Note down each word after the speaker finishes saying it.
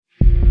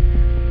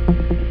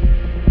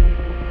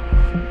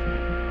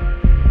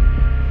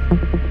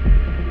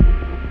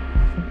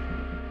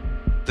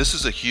This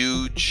is a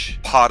huge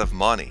pot of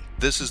money.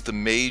 This is the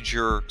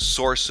major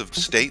source of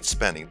state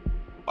spending.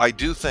 I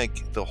do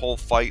think the whole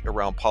fight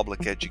around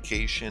public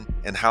education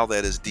and how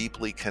that is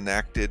deeply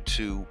connected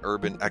to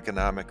urban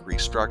economic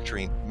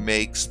restructuring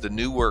makes the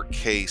Newark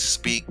case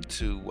speak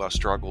to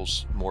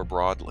struggles more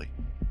broadly.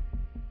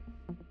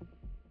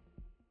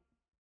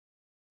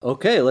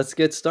 Okay, let's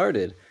get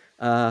started.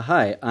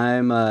 Hi,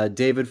 I'm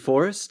David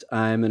Forrest.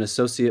 I'm an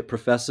associate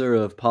professor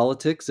of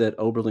politics at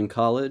Oberlin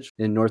College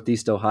in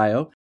Northeast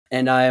Ohio.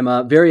 And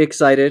I'm very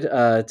excited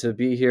to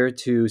be here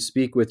to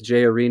speak with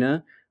Jay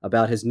Arena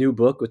about his new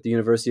book with the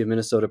University of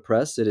Minnesota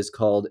Press. It is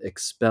called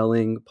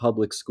Expelling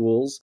Public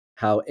Schools: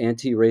 How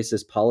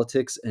Anti-Racist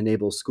Politics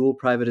Enable School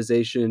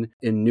Privatization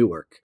in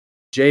Newark.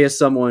 Jay is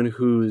someone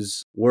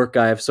whose work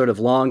I have sort of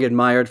long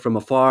admired from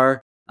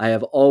afar. I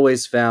have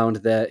always found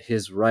that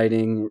his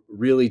writing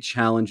really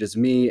challenges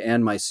me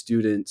and my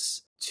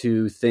students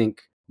to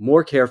think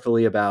more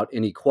carefully about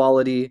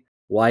inequality,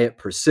 why it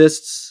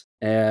persists,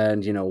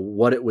 and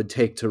what it would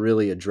take to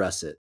really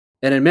address it.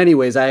 And in many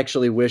ways, I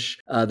actually wish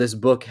this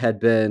book had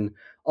been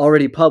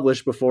already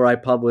published before I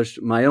published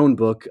my own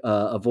book,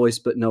 A Voice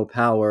But No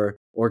Power: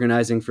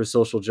 Organizing for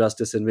Social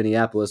Justice in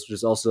Minneapolis, which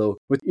is also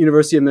with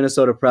University of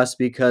Minnesota Press,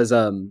 because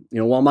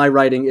while my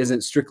writing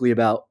isn't strictly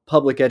about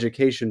public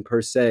education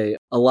per se,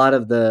 a lot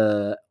of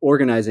the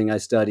organizing I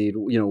studied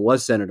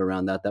was centered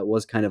around that. That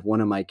was kind of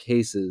one of my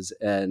cases,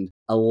 and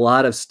a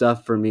lot of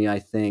stuff for me, I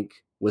think,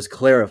 was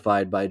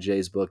clarified by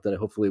Jay's book that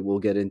hopefully we'll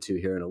get into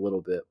here in a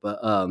little bit. But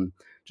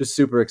just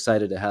super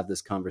excited to have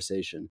this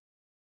conversation.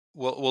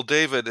 Well,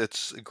 David,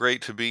 it's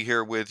great to be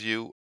here with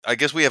you. I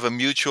guess we have a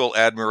mutual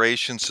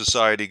admiration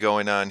society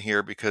going on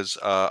here because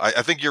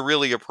I think you're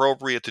really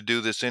appropriate to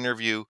do this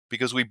interview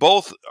because we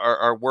both,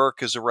 our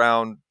work is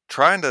around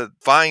trying to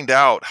find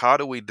out how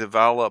do we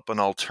develop an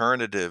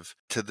alternative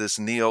to this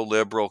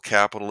neoliberal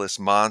capitalist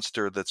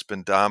monster that's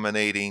been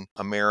dominating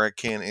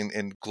American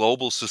and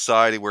global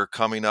society. We're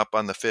coming up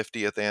on the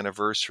 50th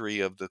anniversary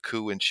of the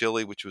coup in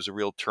Chile, which was a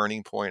real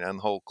turning point on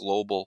the whole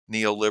global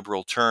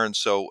neoliberal turn.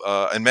 So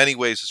in many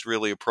ways, it's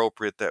really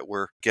appropriate that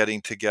we're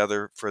getting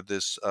together for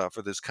this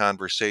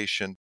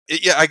conversation.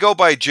 Yeah, I go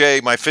by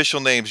Jay. My official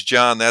name's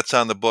John. That's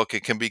on the book.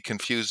 It can be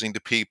confusing to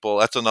people.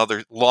 That's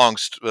another long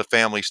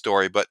family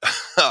story, but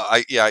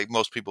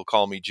most people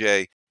call me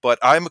Jay. But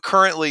I'm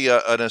currently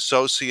an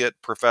associate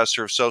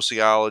professor of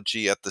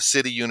sociology at the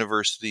City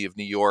University of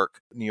New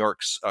York, New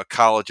York's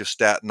College of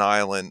Staten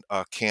Island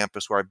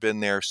campus, where I've been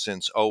there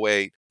since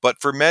 '08. But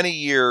for many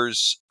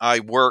years, I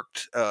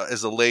worked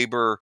as a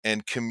labor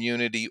and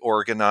community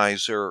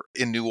organizer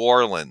in New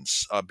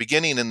Orleans,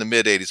 beginning in the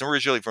mid 80s. I'm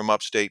originally from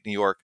upstate New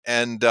York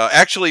and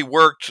actually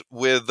worked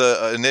with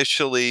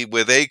initially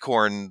with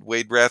Acorn,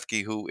 Wade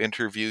Rathke, who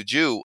interviewed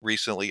you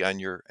recently on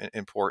your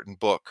important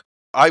book.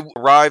 I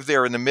arrived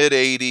there in the mid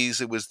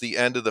 80s. It was the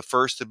end of the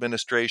first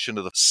administration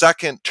of the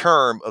second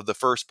term of the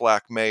first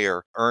black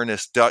mayor,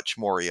 Ernest Dutch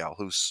Morial,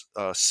 whose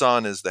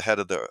son is the head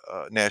of the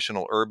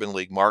National Urban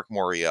League, Mark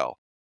Morial.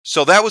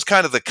 So that was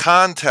kind of the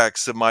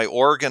context of my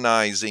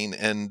organizing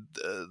and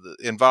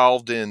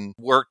involved in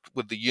work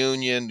with the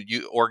union,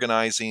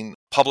 organizing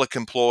public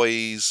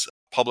employees,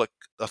 public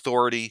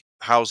authority,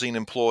 housing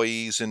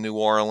employees in New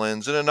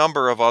Orleans, and a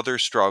number of other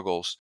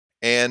struggles.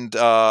 And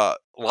a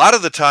lot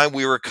of the time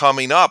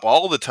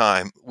all the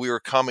time, we were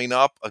coming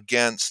up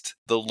against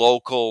the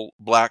local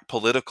black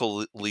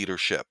political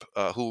leadership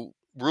who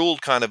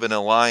ruled kind of an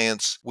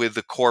alliance with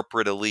the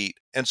corporate elite.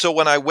 And so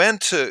when I went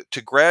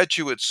to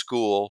graduate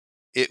school,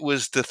 it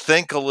was to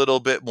think a little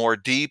bit more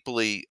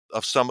deeply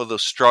of some of the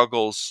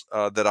struggles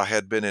that I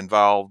had been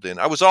involved in.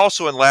 I was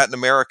also in Latin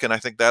America, and I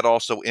think that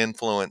also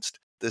influenced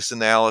this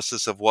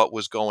analysis of what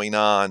was going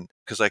on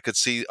because I could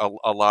see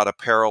a lot of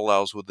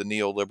parallels with the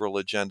neoliberal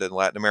agenda in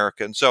Latin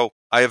America. And so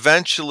I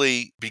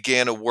eventually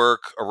began to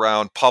work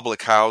around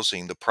public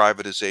housing, the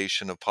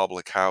privatization of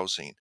public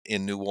housing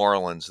in New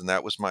Orleans, and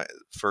that was my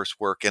first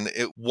work. And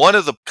one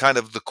of the kind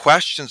of the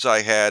questions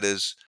I had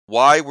is,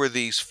 why were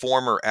these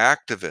former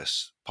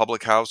activists,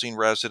 public housing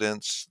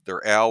residents,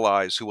 their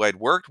allies who I'd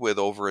worked with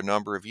over a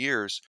number of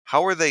years,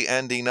 how are they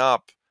ending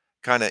up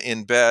kind of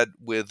in bed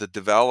with the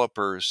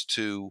developers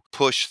to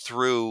push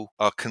through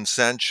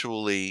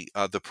consensually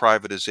the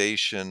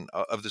privatization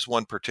of this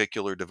one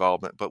particular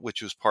development, but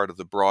which was part of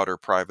the broader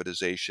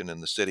privatization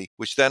in the city,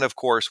 which then, of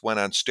course, went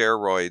on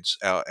steroids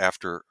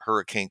after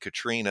Hurricane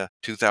Katrina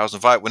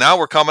 2005. Well, now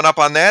we're coming up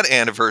on that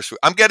anniversary.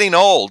 I'm getting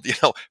old,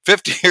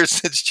 50 years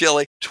since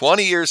Chile,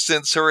 20 years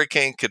since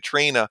Hurricane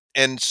Katrina.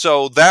 And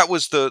so that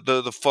was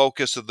the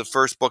focus of the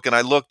first book. And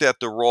I looked at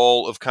the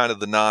role of kind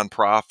of the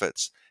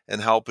nonprofits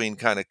and helping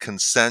kind of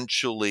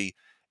consensually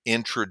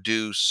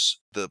introduce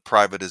the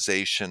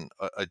privatization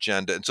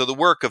agenda. And so the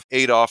work of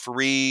Adolph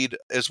Reed,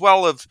 as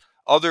well as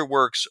other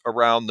works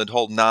around the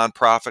whole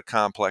nonprofit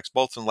complex,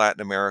 both in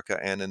Latin America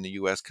and in the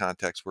US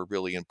context, were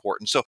really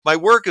important. So my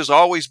work has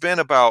always been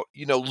about,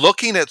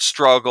 looking at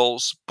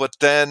struggles, but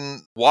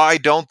then why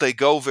don't they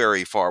go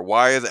very far?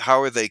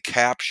 How are they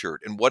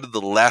captured? And what are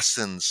the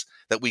lessons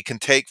that we can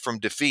take from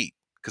defeat?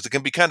 Because it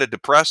can be kind of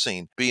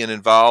depressing being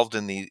involved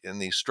in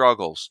these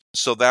struggles.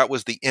 So that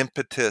was the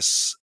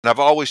impetus. And I've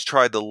always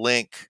tried to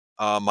link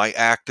my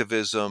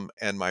activism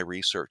and my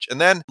research. And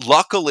then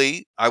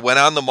luckily, I went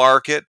on the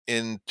market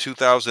in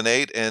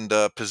 2008 and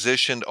a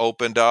position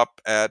opened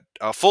up at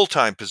a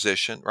full-time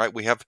position, right?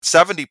 We have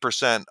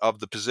 70% of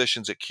the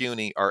positions at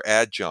CUNY are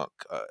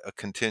adjunct, a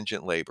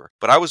contingent labor.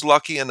 But I was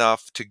lucky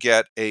enough to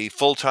get a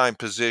full-time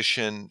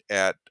position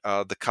at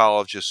the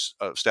College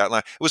of Staten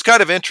Island. It was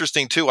kind of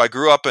interesting, too. I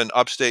grew up in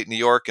upstate New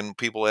York, and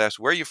people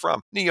ask, where are you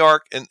from? New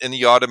York. And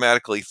you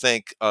automatically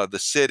think the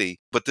city.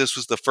 But this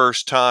was the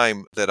first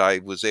time that I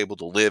was able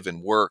to live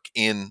and work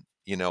in,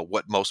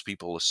 what most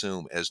people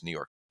assume as New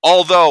York.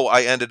 Although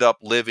I ended up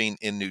living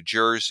in New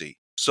Jersey.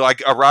 So I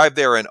arrived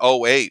there in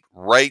 '08,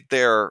 right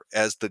there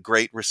as the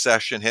Great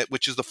Recession hit,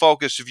 which is the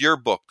focus of your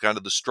book, kind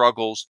of the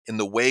struggles in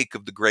the wake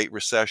of the Great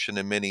Recession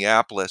in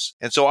Minneapolis.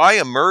 And so I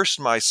immersed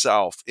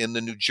myself in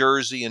the New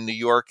Jersey and New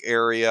York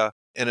area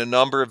in a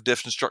number of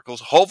different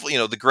struggles. Hopefully,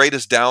 the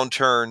greatest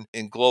downturn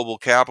in global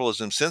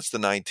capitalism since the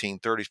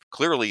 1930s,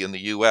 clearly in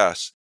the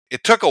US.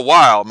 It took a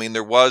while. I mean,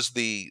 there was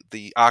the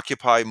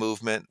Occupy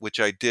movement, which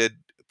I did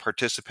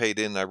participate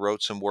in. I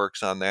wrote some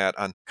works on that,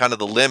 on kind of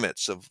the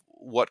limits of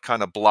what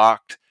kind of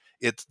blocked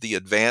the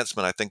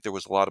advancement. I think there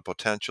was a lot of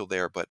potential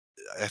there, but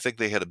I think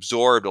they had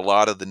absorbed a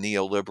lot of the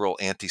neoliberal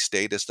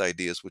anti-statist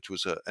ideas, which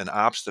was an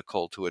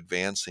obstacle to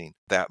advancing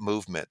that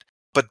movement.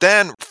 But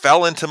then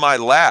fell into my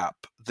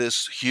lap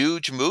this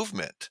huge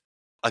movement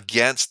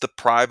against the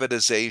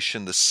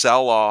privatization, the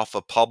sell-off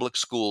of public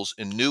schools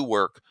in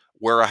Newark,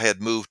 where I had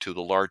moved to,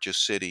 the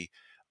largest city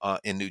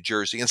in New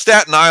Jersey. In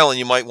Staten Island,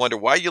 you might wonder,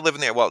 why are you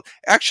living there? Well,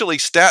 actually,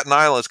 Staten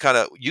Island is kind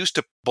of used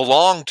to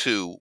belong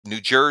to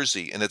New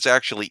Jersey, and it's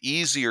actually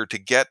easier to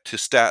get to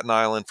Staten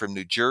Island from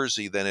New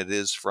Jersey than it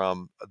is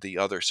from the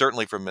other,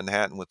 certainly from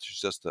Manhattan, which is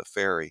just a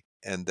ferry,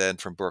 and then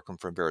from Brooklyn,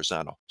 from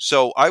Verrazano.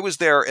 So I was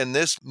there, and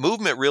this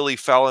movement really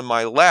fell in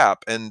my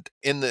lap. And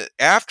in the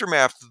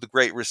aftermath of the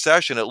Great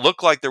Recession, it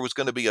looked like there was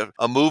going to be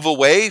a move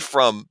away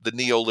from the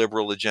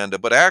neoliberal agenda.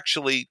 But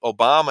actually,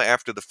 Obama,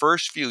 after the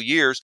first few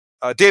years,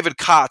 David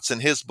Kotz,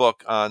 in his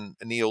book on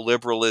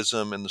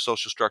neoliberalism and the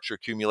social structure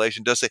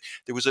accumulation, does say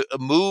there was a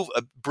move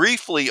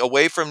briefly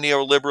away from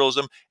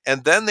neoliberalism,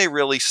 and then they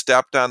really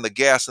stepped on the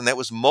gas, and that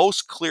was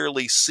most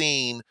clearly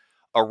seen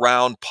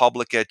around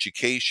public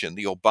education.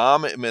 The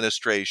Obama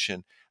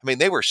administration, I mean,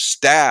 they were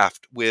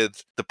staffed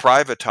with the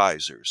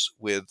privatizers,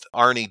 with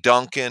Arne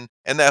Duncan,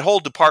 and that whole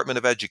Department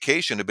of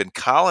Education had been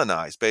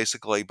colonized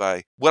basically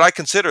by what I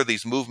consider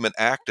these movement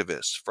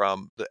activists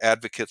from the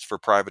advocates for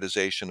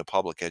privatization of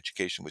public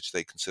education, which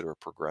they consider a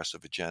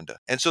progressive agenda.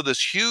 And so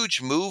this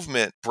huge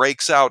movement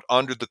breaks out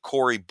under the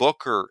Cory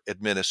Booker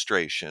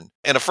administration.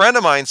 And a friend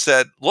of mine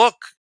said, look,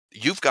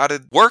 you've got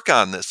to work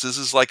on this. This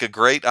is like a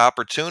great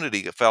opportunity.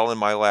 It fell in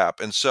my lap.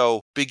 And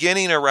so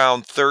beginning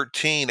around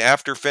 13,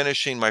 after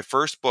finishing my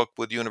first book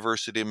with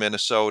University of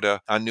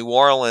Minnesota on New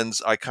Orleans,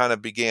 I kind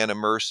of began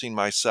immersing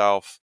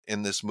myself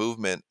in this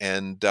movement.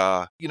 And,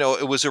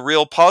 it was a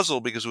real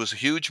puzzle because it was a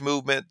huge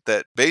movement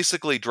that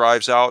basically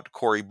drives out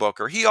Cory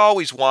Booker. He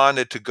always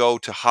wanted to go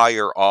to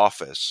higher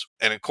office.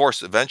 And of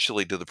course,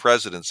 eventually to the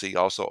presidency.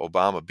 Also,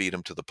 Obama beat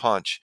him to the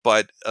punch.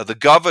 But the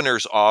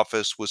governor's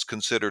office was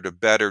considered a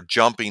better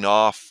jumping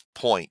off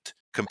point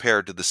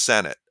compared to the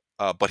Senate.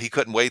 But he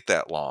couldn't wait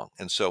that long.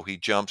 And so he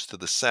jumps to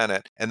the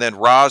Senate. And then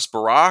Ras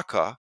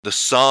Baraka, the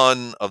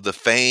son of the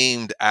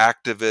famed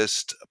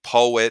activist,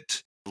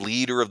 poet,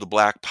 leader of the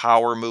Black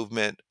Power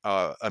movement,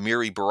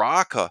 Amiri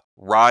Baraka,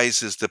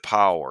 rises to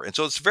power. And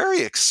so it's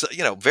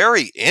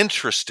very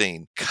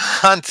interesting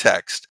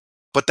context.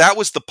 But that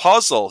was the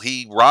puzzle.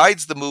 He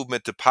rides the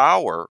movement to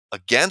power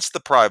against the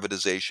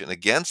privatization,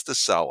 against the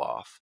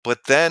sell-off.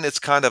 But then it's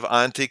kind of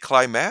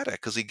anticlimactic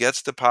because he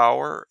gets to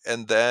power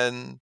and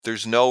then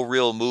there's no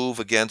real move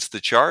against the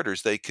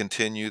charters. They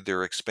continue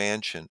their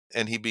expansion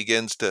and he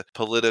begins to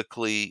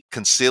politically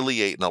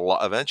conciliate and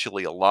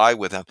eventually ally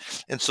with them.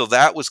 And so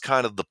that was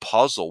kind of the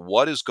puzzle.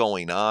 What is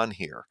going on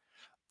here?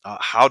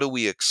 How do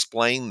we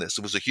explain this?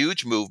 It was a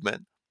huge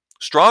movement,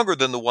 stronger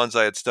than the ones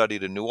I had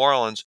studied in New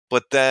Orleans,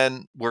 but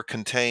then were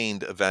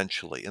contained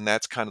eventually. And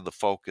that's kind of the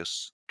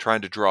focus,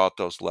 trying to draw out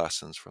those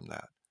lessons from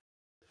that.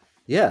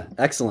 Yeah,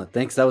 excellent.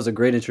 Thanks. That was a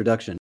great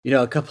introduction.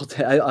 I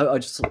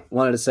just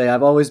wanted to say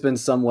I've always been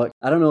somewhat,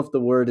 I don't know if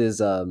the word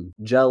is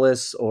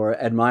jealous or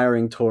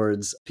admiring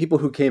towards people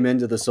who came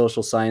into the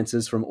social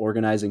sciences from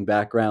organizing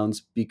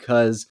backgrounds,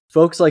 because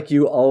folks like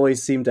you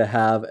always seem to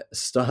have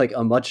like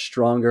a much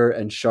stronger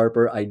and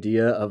sharper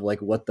idea of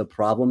like what the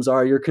problems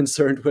are you're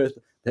concerned with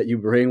that you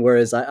bring.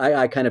 Whereas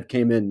I kind of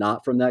came in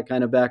not from that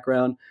kind of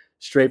background.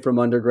 straight from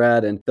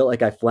undergrad and felt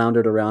like I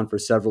floundered around for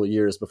several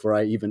years before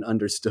I even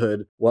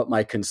understood what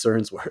my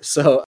concerns were.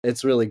 So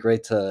it's really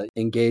great to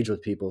engage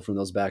with people from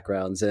those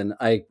backgrounds. And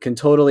I can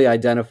totally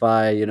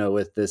identify,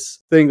 with this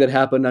thing that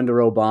happened under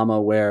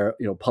Obama where,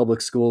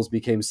 public schools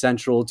became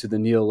central to the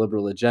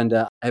neoliberal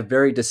agenda. I have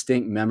very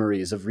distinct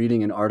memories of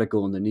reading an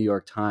article in the New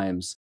York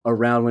Times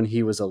around when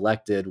he was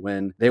elected,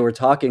 when they were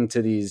talking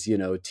to these,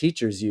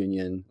 teachers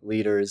union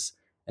leaders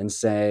and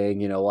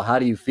saying, well, how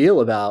do you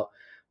feel about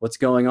what's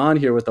going on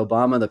here with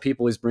Obama, the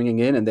people he's bringing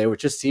in? And they would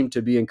just seem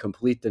to be in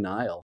complete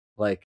denial.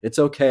 Like, it's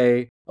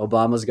okay.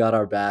 Obama's got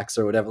our backs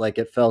or whatever. Like,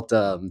 it felt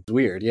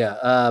weird.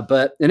 Yeah.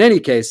 But in any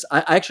case,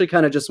 I actually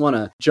kind of just want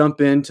to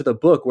jump into the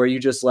book where you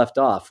just left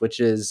off, which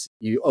is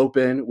you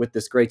open with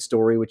this great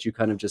story, which you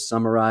kind of just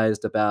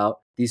summarized about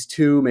these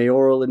two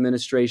mayoral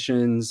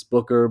administrations,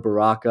 Booker,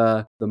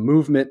 Baraka, the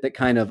movement that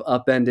kind of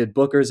upended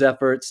Booker's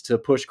efforts to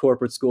push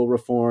corporate school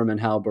reform, and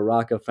how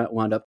Baraka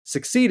wound up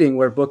succeeding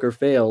where Booker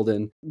failed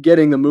and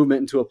getting the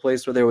movement into a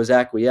place where there was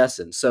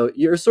acquiescence. So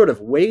your sort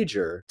of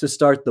wager to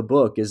start the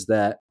book is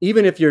that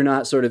even if you're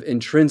not sort of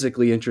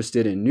intrinsically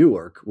interested in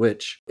Newark,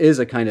 which is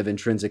a kind of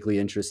intrinsically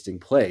interesting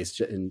place,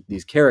 and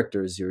these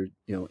characters you're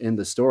in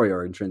the story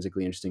are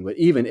intrinsically interesting, but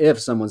even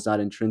if someone's not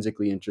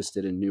intrinsically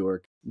interested in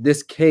Newark,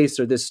 this case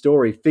or this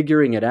story,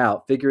 figuring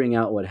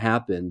out what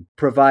happened,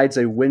 provides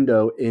a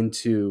window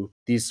into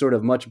these sort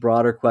of much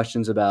broader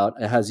questions about,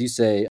 as you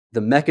say,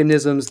 the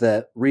mechanisms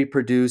that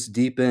reproduce,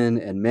 deepen,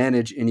 and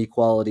manage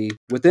inequality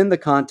within the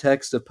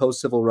context of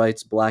post-civil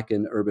rights Black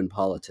and urban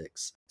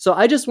politics. So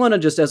I just want to,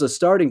 just as a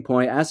starting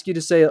point, ask you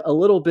to say a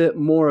little bit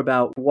more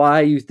about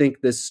why you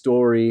think this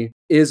story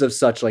is of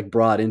such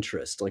broad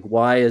interest. Like,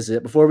 why is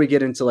it, before we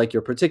get into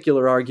your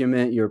particular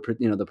argument,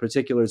 the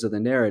particulars of the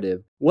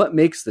narrative, what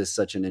makes this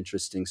such an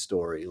interesting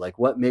story? Like,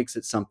 what makes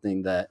it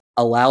something that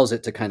allows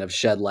it to kind of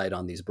shed light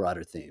on these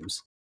broader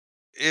themes?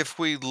 If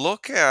we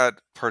look at,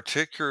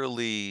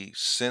 particularly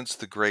since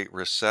the Great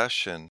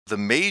Recession, the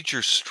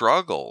major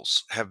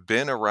struggles have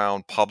been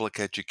around public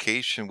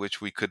education, which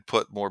we could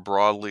put more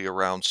broadly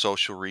around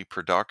social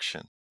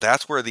reproduction.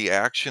 That's where the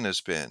action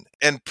has been.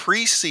 And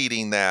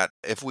preceding that,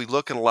 if we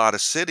look at a lot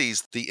of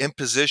cities, the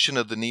imposition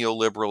of the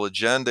neoliberal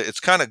agenda, it's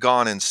kind of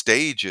gone in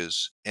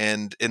stages.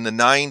 And in the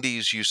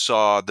 90s, you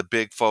saw the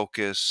big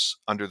focus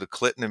under the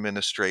Clinton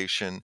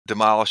administration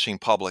demolishing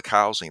public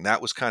housing.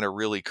 That was kind of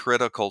really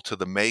critical to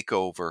the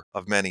makeover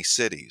of many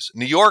cities.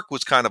 New York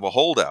was kind of a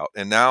holdout,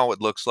 and now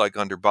it looks like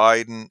under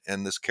Biden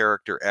and this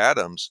character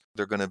Adams,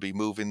 they're going to be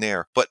moving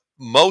there. But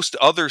most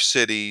other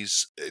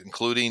cities,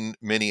 including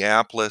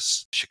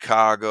Minneapolis,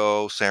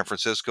 Chicago, San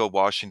Francisco,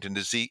 Washington,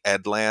 D.C.,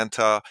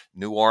 Atlanta,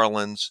 New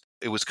Orleans,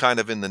 it was kind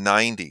of in the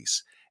 90s.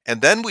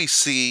 And then we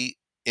see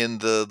in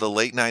the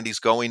late 90s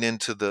going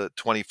into the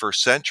 21st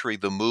century,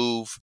 the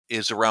move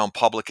is around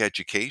public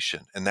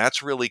education. And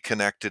that's really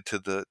connected to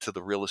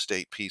the real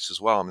estate piece as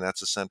well. I mean,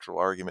 that's a central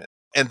argument.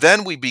 And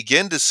then we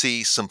begin to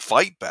see some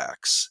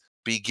fightbacks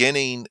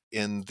beginning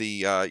in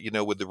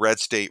with the Red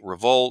State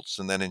revolts,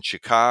 and then in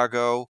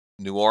Chicago,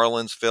 New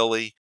Orleans,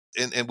 Philly.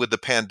 And with the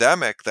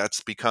pandemic, that's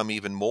become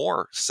even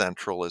more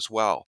central as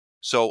well.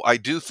 So I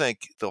do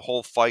think the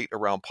whole fight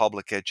around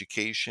public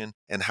education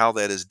and how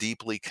that is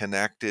deeply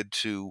connected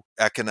to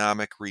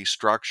economic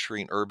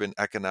restructuring, urban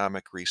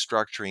economic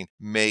restructuring,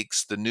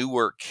 makes the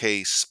Newark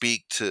case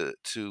speak to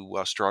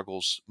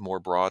struggles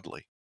more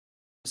broadly.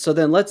 So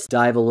then let's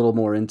dive a little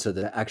more into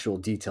the actual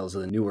details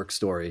of the Newark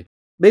story.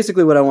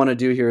 Basically, what I want to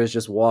do here is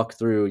just walk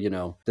through,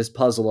 this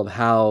puzzle of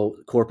how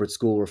corporate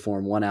school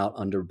reform went out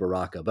under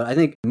Baraka. But I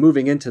think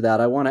moving into that,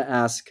 I want to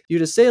ask you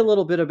to say a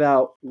little bit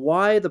about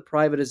why the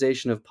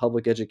privatization of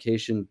public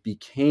education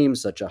became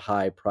such a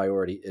high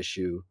priority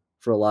issue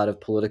for a lot of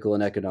political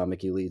and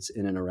economic elites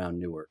in and around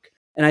Newark.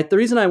 And the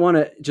reason I want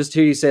to just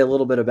hear you say a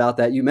little bit about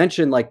that, you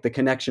mentioned the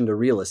connection to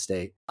real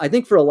estate. I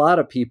think for a lot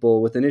of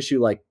people with an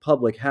issue like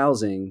public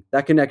housing,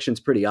 that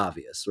connection's pretty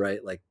obvious, right?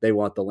 Like, they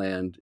want the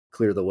land,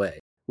 clear the way.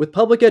 With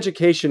public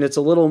education, it's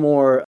a little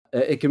more,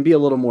 it can be a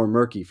little more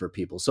murky for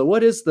people. So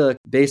what is the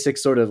basic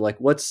sort of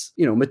what's,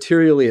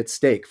 materially at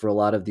stake for a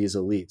lot of these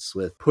elites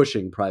with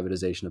pushing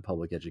privatization of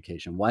public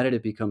education? Why did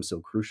it become so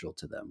crucial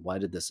to them? Why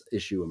did this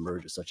issue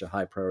emerge as such a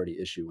high priority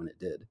issue when it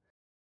did?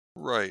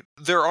 Right.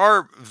 There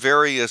are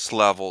various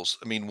levels.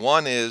 I mean,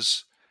 one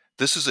is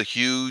this is a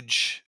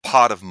huge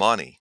pot of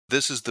money.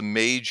 This is the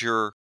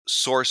major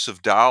source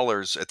of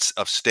dollars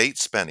of state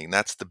spending.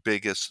 That's the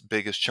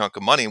biggest chunk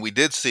of money. And we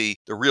did see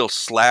the real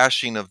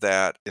slashing of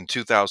that in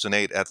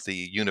 2008 at the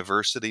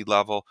university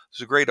level.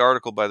 There's a great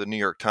article by the New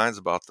York Times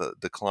about the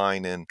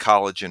decline in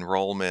college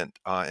enrollment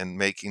and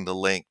making the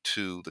link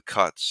to the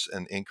cuts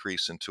and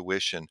increase in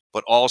tuition,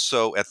 but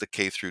also at the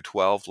K through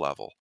 12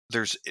 level.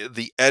 There's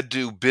the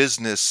edu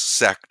business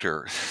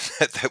sector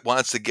that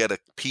wants to get a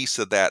piece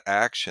of that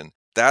action.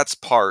 That's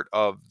part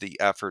of the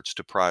efforts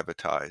to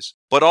privatize.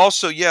 But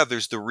also, yeah,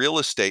 there's the real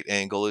estate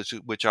angle,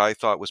 which I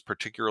thought was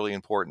particularly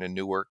important in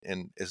Newark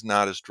and is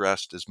not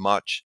addressed as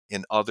much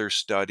in other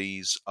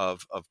studies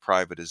of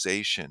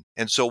privatization.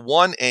 And so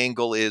one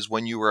angle is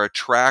when you are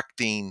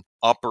attracting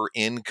upper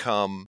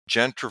income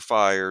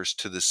gentrifiers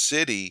to the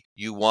city,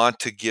 you want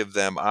to give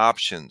them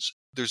options.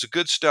 There's a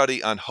good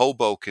study on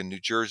Hoboken,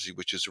 New Jersey,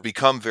 which has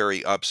become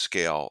very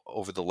upscale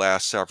over the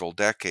last several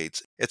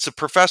decades. It's a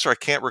professor, I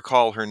can't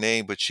recall her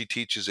name, but she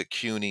teaches at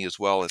CUNY as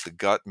well as the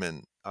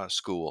Gutman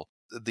School.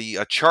 The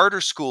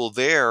charter school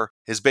there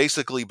has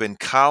basically been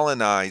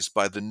colonized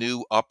by the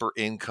new upper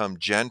income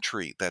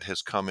gentry that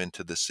has come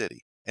into the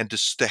city. And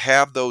to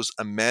have those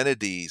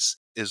amenities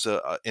is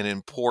an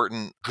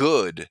important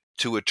good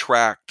to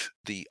attract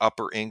the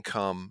upper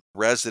income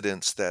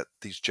residents that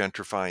these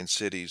gentrifying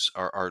cities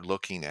are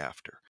looking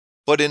after.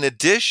 But in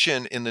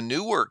addition, in the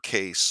Newark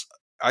case,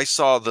 I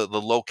saw the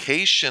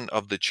location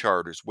of the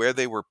charters, where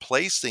they were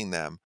placing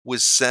them,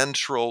 was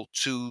central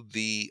to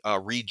the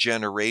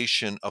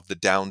regeneration of the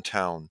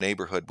downtown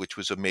neighborhood, which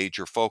was a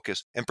major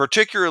focus. And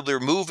particularly, they're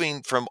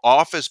moving from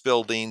office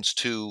buildings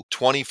to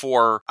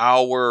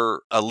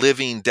 24-hour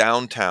living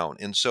downtown.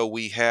 And so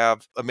we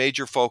have a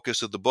major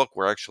focus of the book,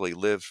 where I actually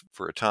lived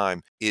for a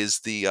time, is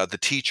the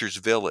Teacher's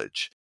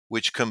Village,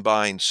 which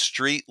combines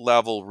street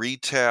level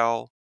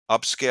retail,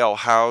 upscale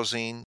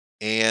housing,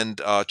 and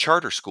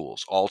charter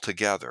schools all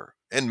together,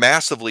 and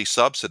massively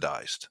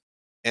subsidized.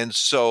 And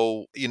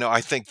so,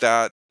 I think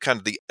that kind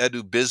of the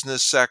edu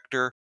business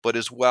sector, but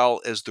as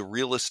well as the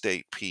real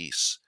estate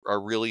piece,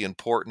 are really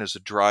important as a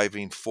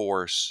driving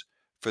force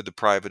for the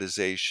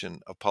privatization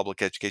of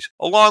public education,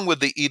 along with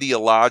the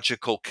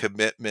ideological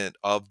commitment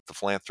of the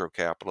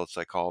philanthrocapitalists,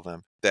 I call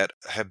them, that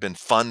have been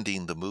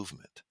funding the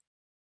movement.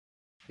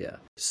 Yeah.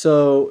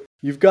 So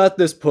you've got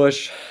this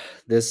push,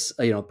 this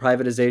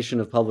privatization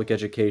of public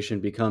education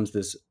becomes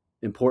this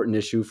important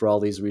issue for all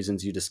these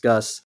reasons you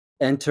discuss.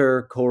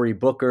 Enter Cory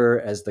Booker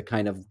as the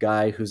kind of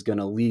guy who's going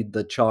to lead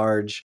the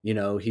charge.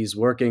 He's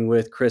working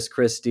with Chris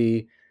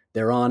Christie.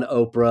 They're on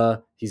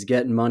Oprah. He's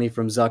getting money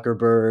from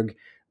Zuckerberg.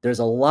 There's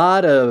a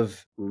lot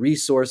of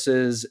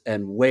resources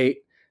and weight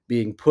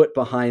being put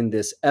behind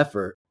this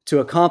effort to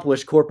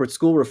accomplish corporate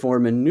school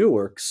reform in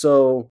Newark.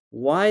 So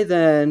why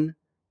then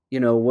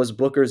was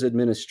Booker's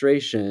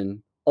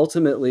administration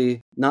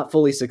ultimately not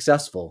fully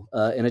successful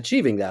in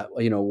achieving that?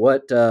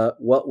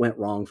 What went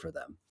wrong for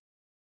them?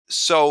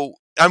 So,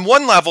 on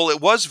one level, it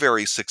was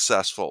very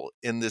successful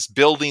in this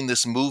building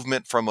this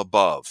movement from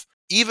above.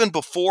 Even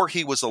before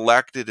he was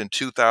elected in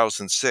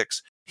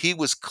 2006, he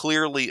was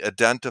clearly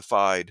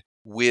identified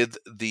with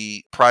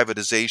the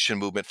privatization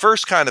movement,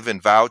 first kind of in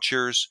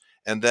vouchers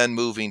and then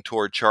moving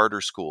toward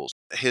charter schools.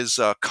 His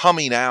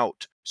coming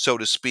out, so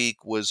to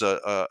speak, was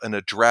an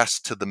address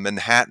to the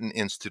Manhattan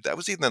Institute. That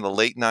was either in the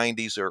late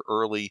 90s or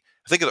I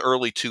think, the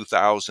early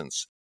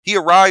 2000s. He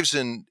arrives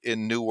in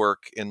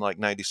Newark in like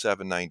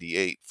 97,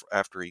 98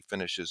 after he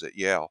finishes at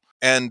Yale.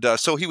 And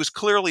so he was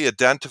clearly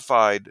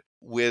identified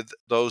with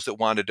those that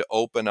wanted to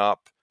open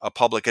up a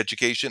public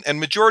education. And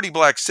majority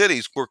black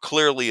cities were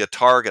clearly a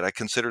target. I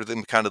consider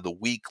them kind of the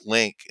weak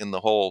link in the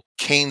whole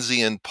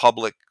Keynesian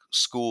public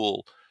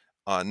school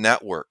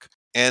network.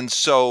 And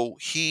so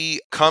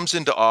he comes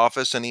into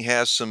office and he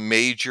has some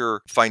major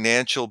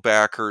financial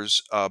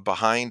backers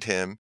behind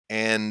him.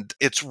 And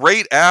it's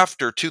right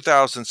after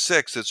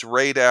 2006, it's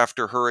right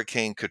after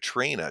Hurricane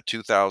Katrina,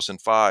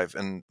 2005.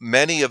 And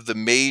many of the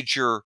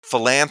major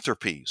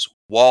philanthropies,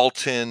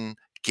 Walton,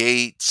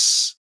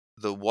 Gates,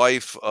 the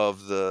wife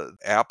of the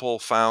Apple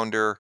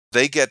founder,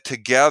 they get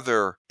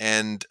together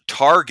and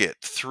target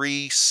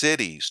 3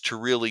 cities to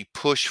really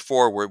push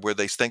forward where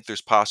they think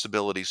there's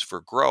possibilities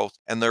for growth.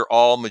 And they're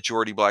all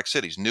majority black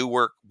cities: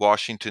 Newark,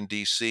 Washington,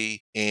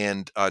 D.C.,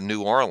 and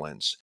New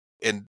Orleans.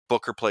 And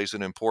Booker plays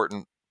an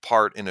important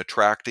part in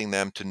attracting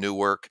them to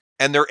Newark.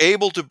 And they're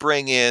able to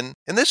bring in,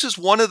 and this is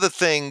one of the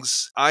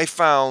things I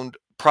found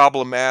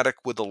problematic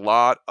with a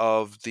lot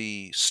of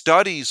the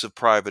studies of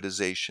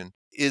privatization,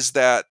 is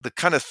that the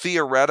kind of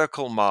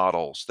theoretical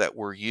models that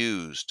were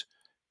used,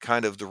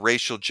 kind of the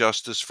racial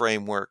justice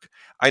framework.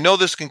 I know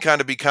this can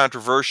kind of be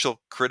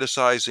controversial,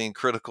 criticizing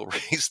critical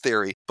race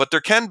theory, but there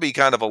can be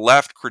kind of a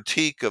left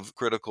critique of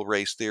critical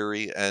race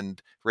theory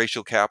and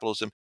racial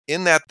capitalism,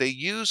 in that they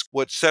use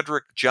what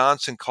Cedric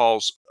Johnson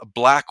calls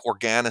black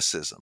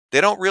organicism.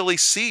 They don't really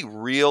see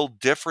real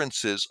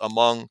differences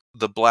among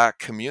the black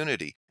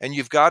community. And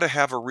you've got to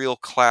have a real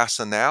class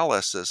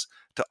analysis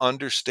to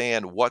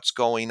understand what's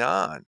going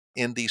on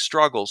in these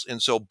struggles.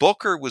 And so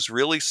Booker was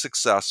really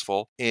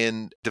successful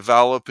in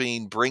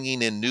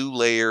bringing in new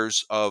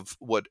layers of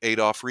what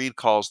Adolph Reed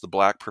calls the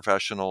black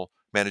professional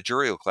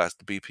managerial class,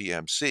 the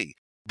BPMC.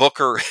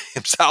 Booker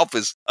himself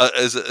is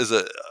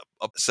a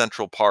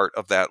central part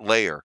of that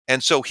layer.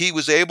 And so he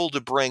was able to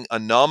bring a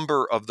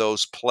number of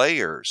those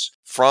players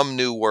from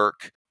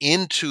Newark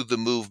into the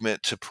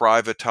movement to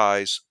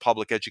privatize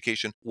public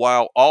education,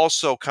 while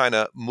also kind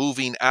of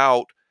moving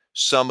out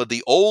some of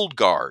the old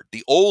guard,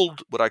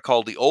 what I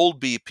call the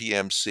old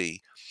BPMC,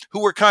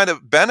 who were kind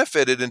of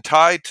benefited and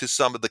tied to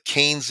some of the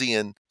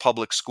Keynesian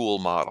public school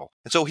model.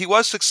 And so he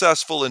was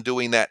successful in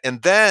doing that.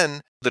 And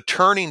then the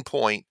turning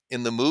point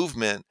in the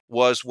movement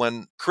was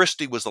when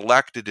Christie was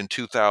elected in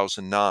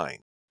 2009.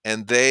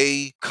 And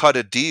they cut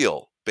a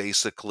deal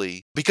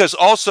basically, because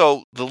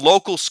also the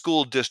local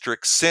school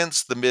district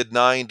since the mid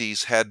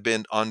 90s had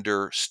been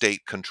under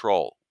state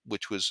control,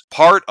 which was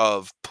part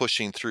of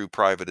pushing through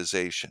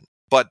privatization.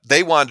 But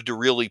they wanted to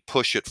really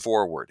push it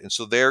forward. And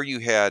so there you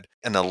had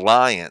an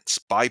alliance,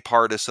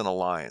 bipartisan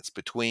alliance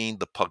between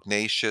the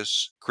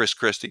pugnacious Chris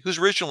Christie, who's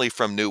originally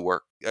from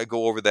Newark. I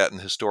go over that in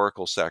the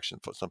historical section,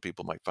 but some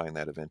people might find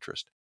that of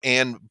interest,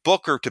 and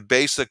Booker to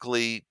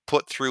basically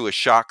put through a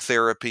shock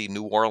therapy,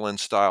 New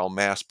Orleans style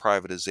mass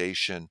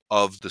privatization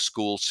of the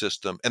school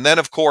system. And then,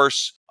 of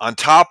course, on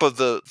top of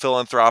the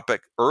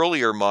philanthropic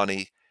earlier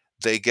money,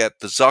 they get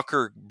the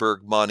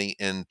Zuckerberg money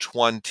in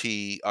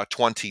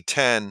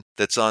 2010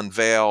 that's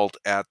unveiled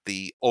at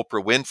the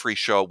Oprah Winfrey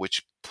Show,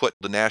 which put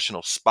the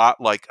national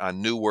spotlight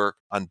on Newark,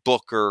 on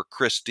Booker,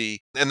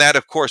 Christie. And that,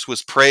 of course,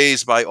 was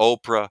praised by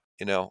Oprah,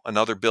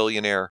 another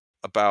billionaire,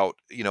 about,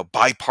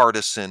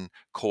 bipartisan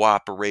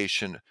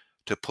cooperation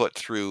to put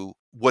through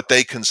what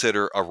they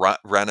consider a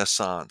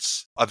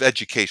renaissance of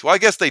education. Well, I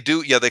guess they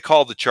do. Yeah, they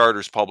call the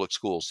charters public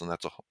schools, and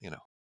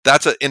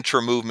that's an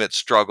intra-movement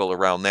struggle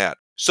around that.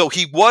 So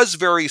he was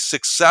very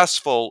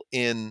successful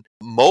in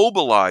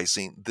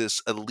mobilizing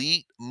this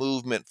elite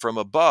movement from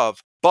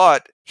above,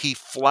 but he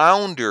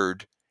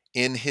floundered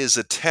in his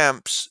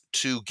attempts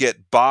to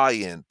get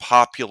buy-in,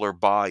 popular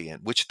buy-in,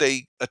 which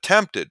they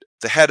attempted.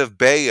 The head of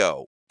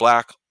BAO,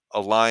 Black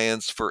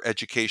Alliance for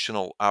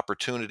Educational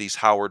Opportunities,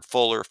 Howard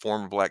Fuller,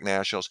 former Black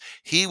nationalist,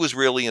 he was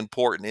really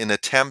important in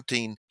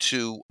attempting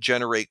to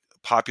generate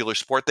popular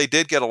support. They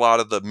did get a lot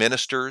of the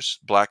ministers,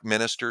 Black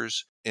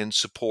ministers, in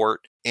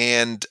support.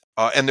 And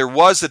there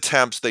was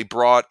attempts. They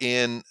brought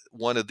in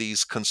one of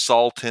these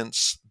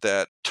consultants,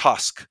 that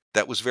Tusk,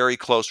 that was very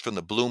close from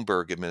the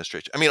Bloomberg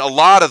administration. I mean, a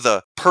lot of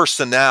the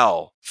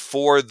personnel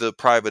for the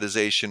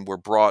privatization were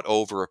brought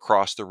over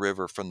across the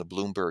river from the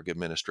Bloomberg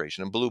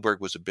administration. And Bloomberg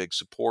was a big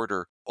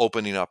supporter,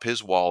 opening up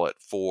his wallet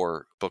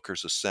for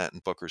Booker's ascent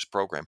and Booker's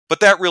program. But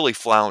that really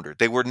floundered.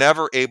 They were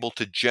never able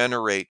to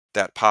generate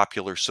that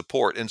popular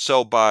support. And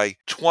so by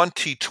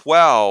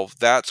 2012,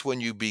 that's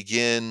when you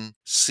begin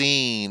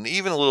seeing,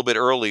 even a little bit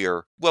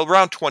earlier, well,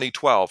 around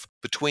 2012,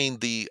 between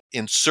the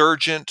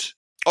insurgent.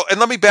 Oh, and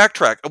let me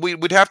backtrack.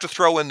 We'd have to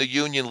throw in the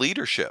union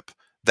leadership.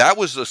 That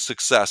was a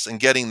success in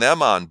getting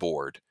them on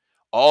board,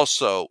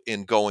 also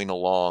in going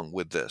along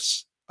with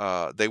this.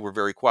 They were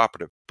very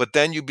cooperative. But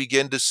then you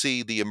begin to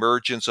see the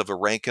emergence of a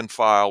rank and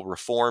file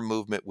reform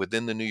movement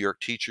within the New York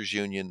Teachers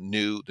Union,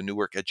 the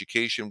Newark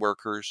Education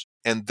Workers,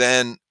 and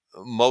then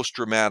most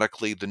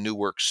dramatically the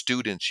Newark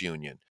Students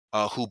Union,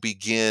 who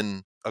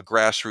begin a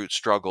grassroots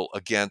struggle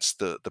against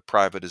the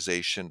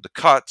privatization, the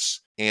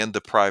cuts, and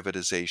the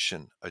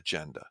privatization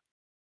agenda.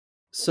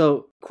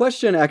 So,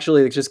 question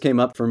actually that just came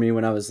up for me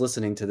when I was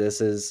listening to this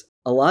is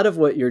a lot of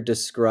what you're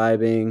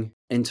describing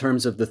in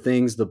terms of the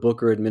things the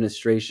Booker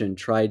administration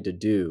tried to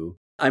do.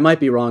 I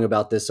might be wrong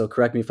about this, so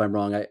correct me if I'm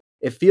wrong.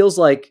 It feels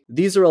like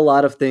these are a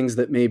lot of things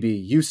that maybe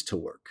used to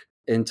work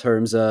in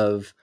terms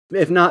of,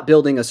 if not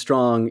building a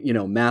strong,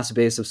 mass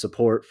base of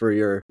support for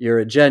your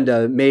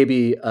agenda,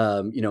 maybe,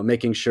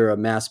 making sure a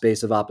mass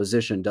base of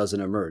opposition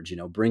doesn't emerge.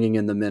 Bringing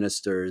in the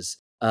ministers,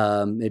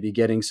 maybe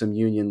getting some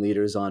union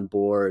leaders on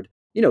board,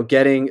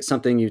 getting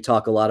something you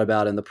talk a lot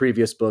about in the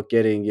previous book,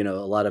 getting,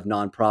 a lot of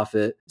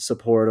nonprofit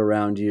support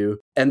around you.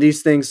 And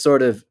these things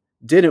sort of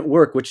didn't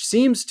work, which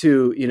seems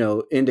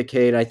to,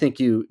 indicate, I think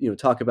you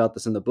talk about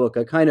this in the book,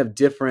 a kind of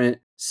different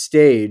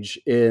stage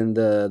in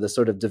the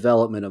sort of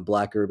development of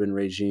Black urban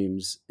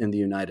regimes in the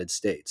United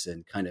States,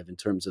 and kind of in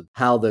terms of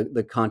how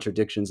the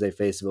contradictions they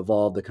face have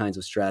evolved, the kinds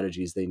of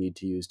strategies they need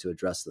to use to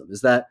address them.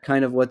 Is that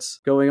kind of what's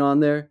going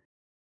on there?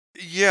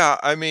 Yeah,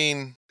 I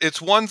mean,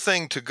 it's one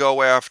thing to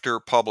go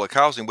after public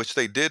housing, which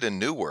they did in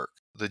Newark.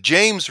 The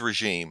James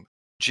regime,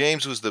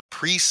 James was the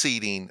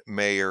preceding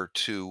mayor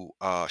to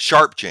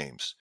Sharp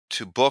James,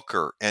 to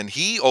Booker, and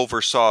he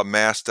oversaw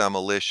mass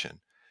demolition.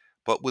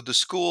 But with the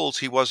schools,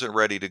 he wasn't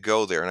ready to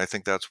go there. And I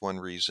think that's one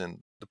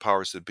reason the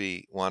powers that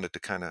be wanted to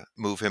kind of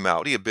move him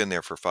out. He had been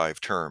there for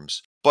 5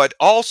 terms. But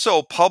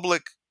also,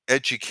 public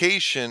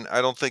education,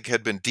 I don't think,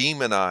 had been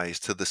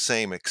demonized to the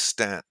same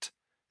extent.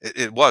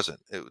 It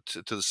wasn't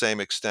to the same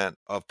extent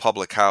of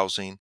public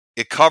housing.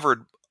 It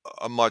covered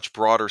a much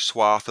broader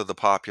swath of the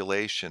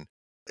population.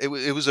 It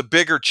was a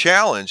bigger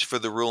challenge for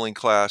the ruling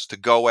class to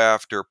go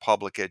after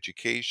public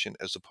education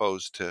as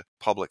opposed to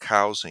public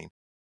housing.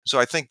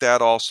 So I think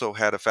that also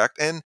had effect.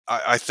 And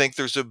I think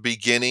there's a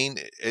beginning,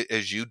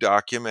 as you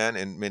document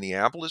in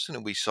Minneapolis,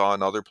 and we saw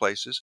in other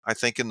places, I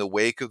think in the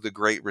wake of the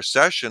Great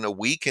Recession, a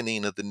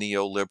weakening of the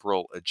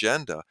neoliberal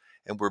agenda.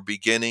 And we're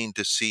beginning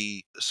to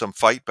see some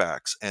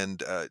fightbacks.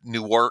 And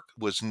Newark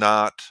was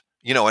not,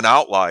 an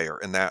outlier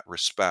in that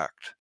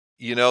respect.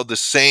 The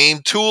same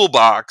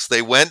toolbox,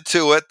 they went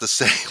to it, the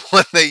same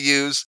one they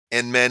use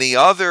in many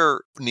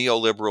other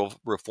neoliberal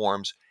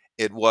reforms.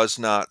 It was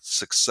not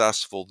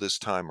successful this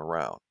time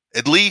around,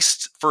 at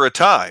least for a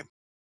time.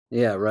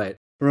 Yeah, right.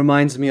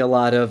 Reminds me a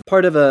lot of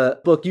part of a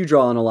book you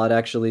draw on a lot,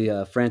 actually,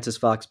 Frances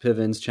Fox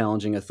Piven's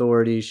Challenging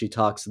Authority. She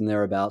talks in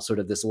there about sort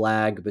of this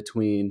lag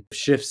between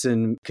shifts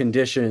in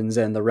conditions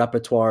and the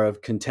repertoire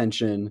of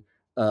contention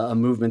a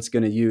movement's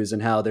going to use,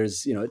 and how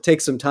there's, it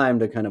takes some time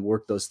to kind of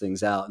work those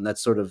things out. And that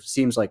sort of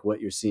seems like what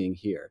you're seeing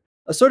here.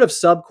 A sort of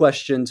sub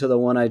question to the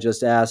one I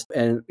just asked,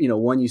 and,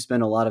 one you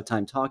spend a lot of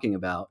time talking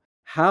about.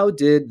 How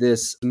did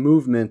this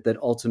movement that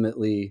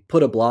ultimately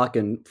put a block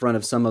in front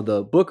of some of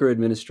the Booker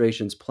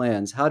administration's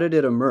plans, how did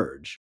it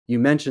emerge? You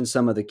mentioned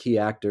some of the key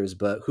actors,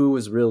 but who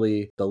was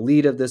really the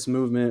lead of this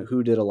movement?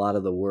 Who did a lot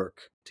of the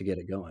work to get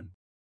it going?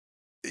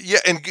 Yeah,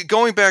 and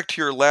going back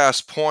to your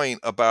last point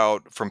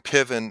about from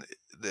Piven,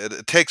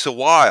 it takes a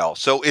while.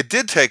 So it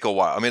did take a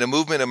while. I mean, a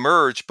movement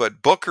emerged,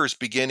 but Booker's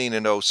beginning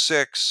in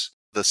 '06.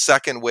 The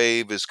second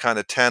wave is kind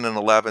of 10 and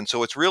 11.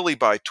 So it's really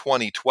by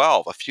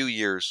 2012, a few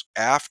years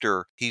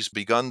after he's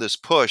begun this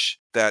push,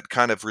 that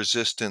kind of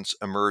resistance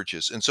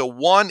emerges. And so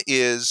one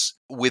is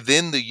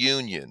within the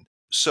union.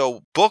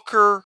 So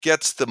Booker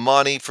gets the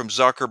money from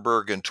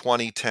Zuckerberg in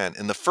 2010.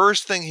 And the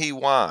first thing he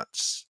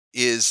wants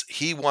is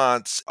he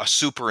wants a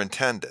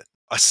superintendent,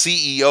 a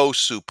CEO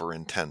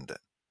superintendent,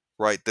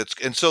 right?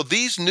 And so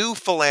these new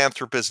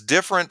philanthropists,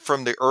 different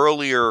from the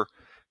earlier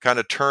kind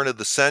of turn of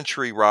the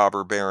century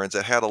robber barons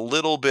that had a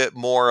little bit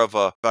more of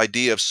a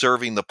idea of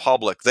serving the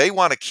public. They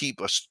want to keep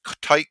a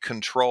tight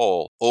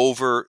control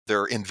over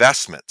their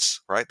investments,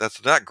 right?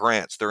 That's not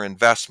grants, they're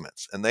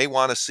investments, and they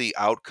want to see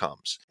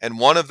outcomes. And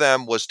one of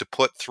them was to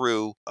put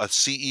through a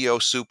CEO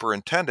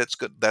superintendent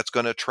that's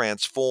going to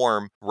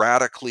transform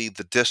radically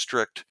the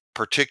district,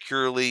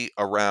 particularly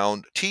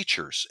around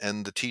teachers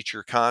and the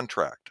teacher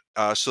contract.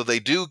 So they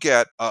do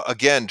get,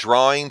 again,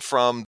 drawing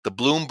from the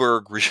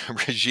Bloomberg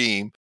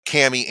regime,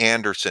 Cami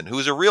Anderson, who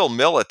was a real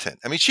militant.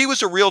 I mean, she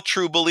was a real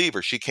true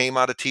believer. She came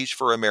out of Teach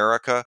for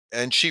America,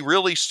 and she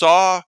really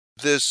saw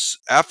this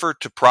effort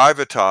to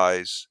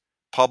privatize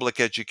public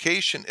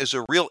education as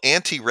a real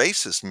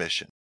anti-racist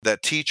mission,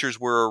 that teachers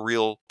were a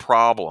real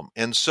problem.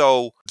 And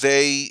so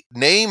they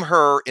name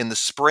her in the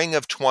spring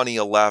of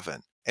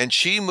 2011. And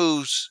she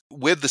moves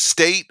with the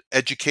state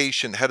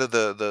education, head of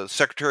the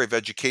Secretary of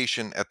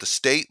Education at the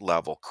state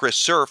level, Chris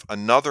Cerf,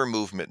 another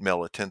movement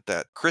militant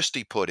that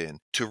Christie put in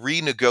to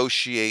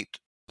renegotiate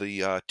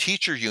the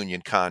teacher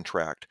union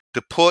contract,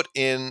 to put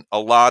in a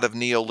lot of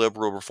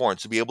neoliberal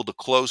reforms, to be able to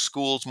close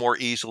schools more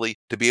easily,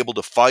 to be able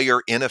to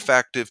fire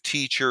ineffective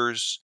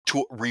teachers,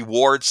 to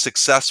reward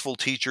successful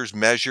teachers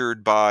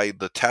measured by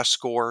the test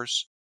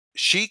scores.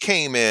 She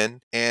came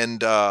in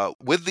and,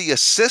 with the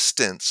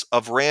assistance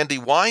of Randy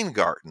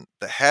Weingarten,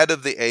 the head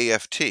of the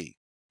AFT,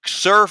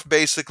 Cerf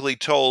basically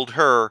told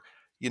her,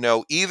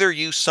 either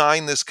you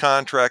sign this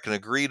contract and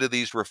agree to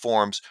these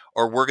reforms,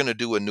 or we're going to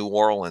do a New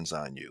Orleans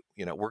on you.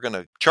 We're going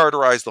to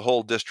charterize the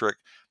whole district,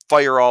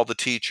 fire all the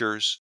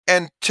teachers.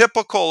 And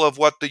typical of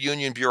what the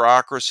union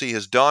bureaucracy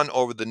has done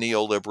over the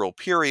neoliberal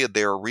period,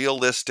 they are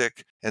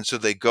realistic. And so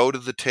they go to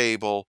the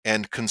table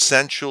and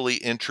consensually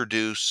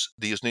introduce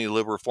these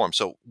neoliberal reforms.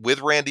 So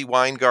with Randy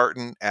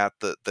Weingarten at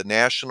the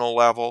national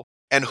level,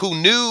 and who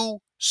knew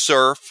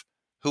Cerf,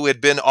 who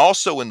had been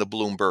also in the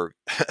Bloomberg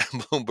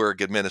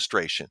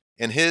administration,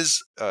 and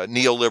his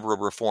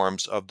neoliberal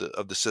reforms of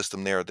the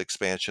system there, the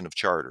expansion of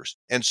charters.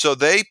 And so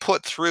they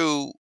put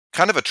through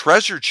kind of a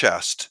treasure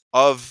chest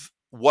of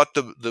what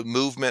the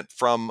movement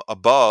from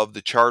above,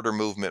 the charter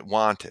movement,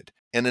 wanted.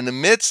 And in the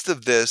midst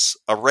of this,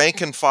 a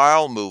rank and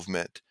file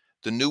movement,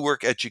 the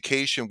Newark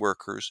education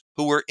workers,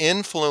 who were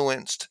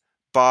influenced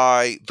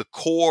by the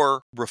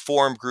core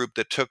reform group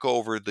that took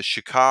over the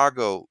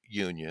Chicago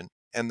Union,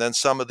 and then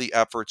some of the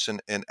efforts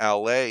in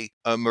LA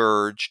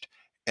emerged,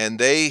 and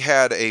they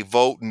had a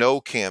vote no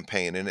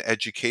campaign, an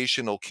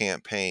educational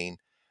campaign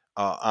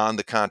on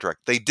the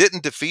contract. They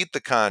didn't defeat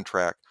the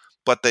contract,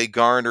 but they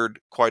garnered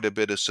quite a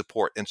bit of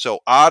support. And so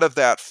out of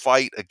that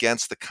fight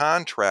against the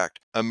contract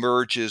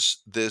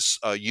emerges this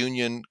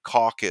union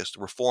caucus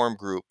reform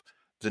group,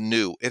 the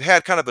New. It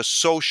had kind of a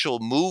social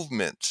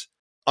movement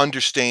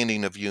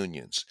understanding of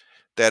unions,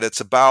 that it's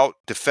about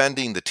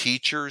defending the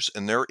teachers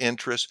and their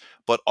interests,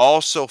 but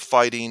also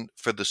fighting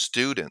for the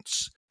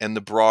students and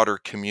the broader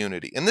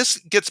community. And this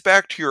gets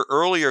back to your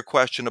earlier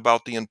question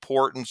about the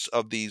importance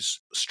of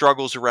these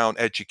struggles around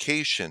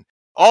education.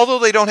 Although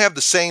they don't have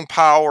the same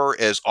power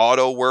as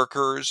auto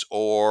workers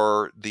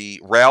or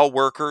the rail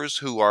workers,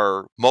 who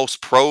are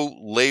most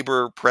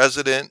pro-labor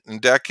president in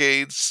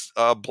decades,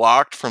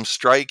 blocked from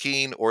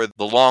striking, or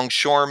the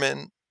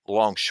longshoremen,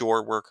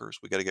 longshore workers,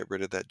 we got to get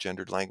rid of that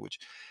gendered language.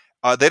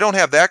 They don't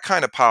have that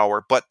kind of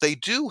power, but they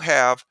do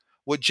have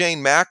what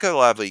Jane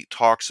McAlevey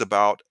talks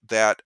about,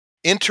 that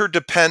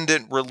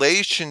interdependent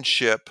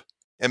relationship.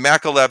 And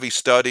McAlevey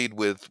studied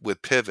with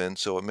Piven,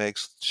 so it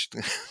makes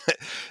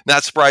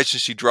not surprising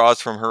she draws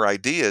from her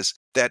ideas,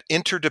 that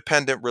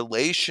interdependent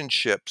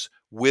relationships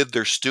with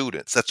their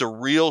students. That's a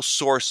real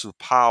source of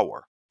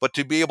power. But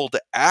to be able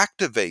to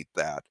activate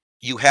that,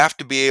 you have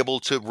to be able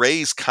to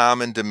raise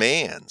common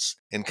demands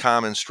and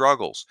common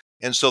struggles.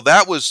 And so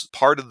that was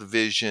part of the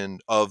vision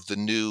of the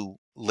new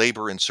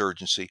labor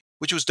insurgency.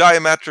 which was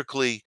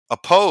diametrically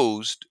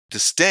opposed,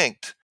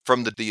 distinct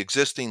from the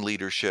existing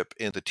leadership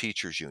in the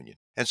teachers union.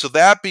 And so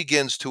that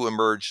begins to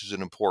emerge as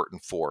an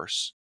important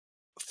force.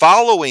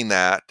 Following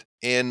that,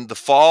 in the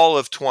fall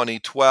of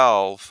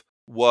 2012,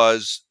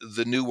 was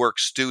the Newark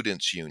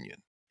Students Union.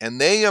 And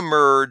they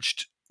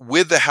emerged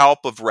with the help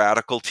of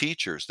radical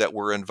teachers that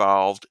were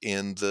involved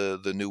in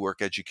the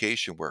Newark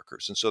education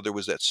workers. And so there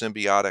was that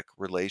symbiotic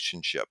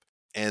relationship.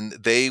 And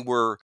they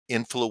were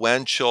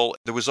influential.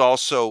 There was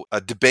also a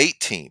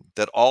debate team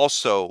that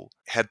also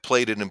had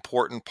played an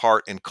important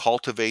part in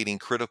cultivating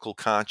critical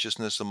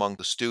consciousness among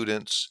the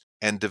students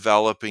and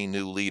developing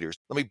new leaders.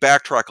 Let me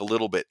backtrack a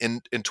little bit.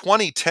 In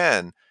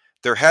 2010,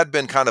 there had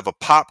been kind of a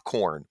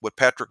popcorn, what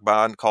Patrick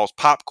Bond calls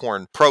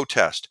popcorn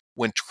protest.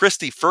 When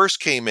Christie first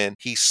came in,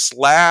 he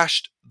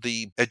slashed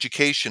the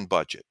education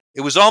budget.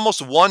 It was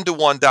almost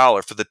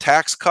 $1 for the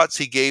tax cuts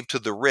he gave to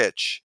the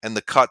rich and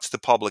the cuts to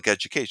public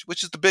education,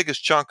 which is the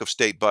biggest chunk of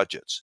state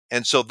budgets.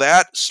 And so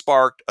that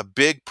sparked a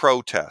big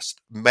protest,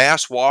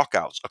 mass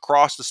walkouts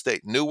across the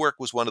state. Newark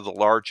was one of the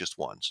largest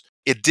ones.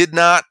 It did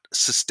not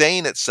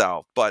sustain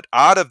itself, but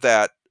out of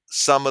that,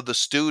 some of the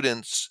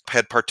students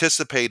had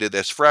participated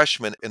as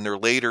freshmen in their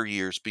later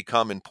years,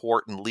 become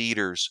important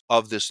leaders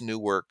of this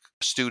Newark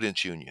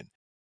Students Union.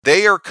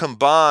 They are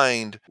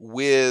combined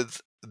with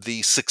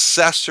the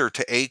successor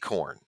to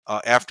Acorn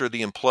after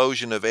the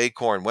implosion of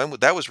Acorn. When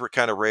that was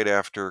kind of right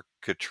after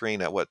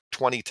Katrina,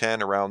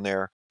 2010, around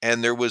there.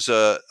 And there was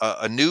a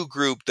new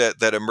group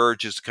that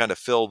emerges to kind of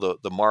fill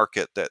the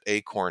market that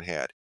Acorn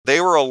had. They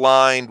were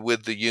aligned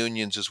with the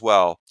unions as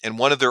well. And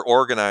one of their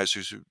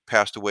organizers, who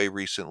passed away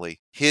recently,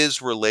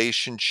 his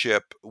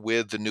relationship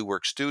with the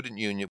Newark Student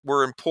Union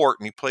were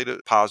important. He played a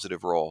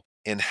positive role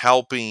in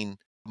helping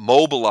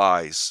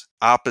mobilize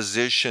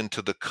opposition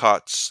to the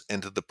cuts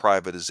and to the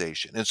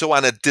privatization. And so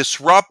on a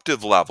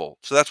disruptive level,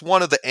 so that's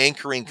one of the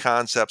anchoring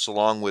concepts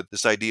along with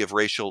this idea of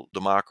racial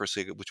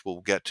democracy, which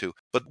we'll get to.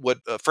 But what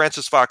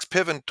Francis Fox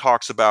Piven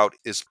talks about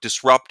is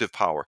disruptive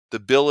power, the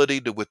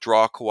ability to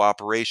withdraw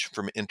cooperation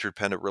from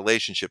interdependent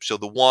relationships. So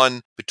the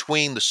one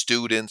between the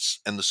students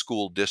and the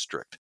school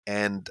district.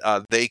 And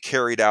they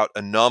carried out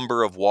a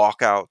number of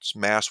walkouts,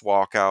 mass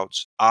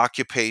walkouts,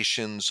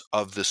 occupations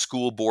of the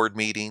school board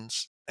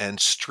meetings, and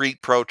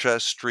street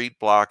protests, street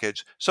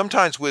blockage,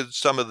 sometimes with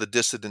some of the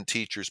dissident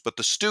teachers, but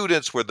the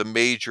students were the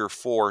major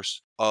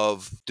force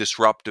of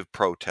disruptive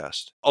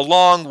protest,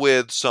 along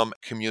with some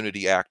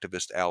community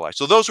activist allies.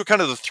 So those were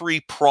kind of the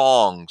three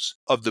prongs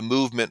of the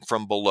movement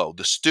from below: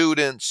 the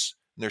students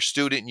and their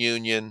student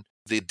union,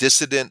 the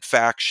dissident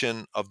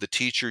faction of the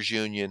teachers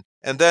union,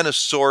 and then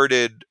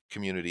assorted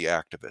community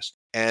activists.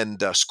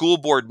 And school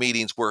board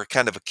meetings were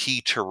kind of a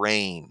key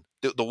terrain,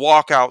 the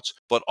walkouts,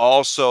 but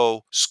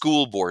also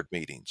school board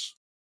meetings.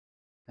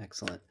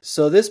 Excellent.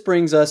 So this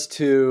brings us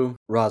to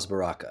Ras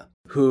Baraka,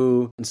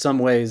 who in some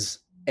ways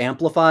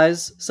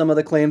amplifies some of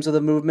the claims of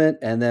the movement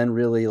and then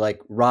really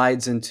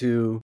rides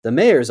into the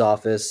mayor's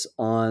office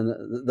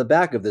on the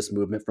back of this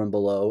movement from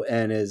below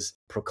and is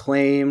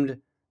proclaimed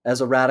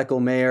as a radical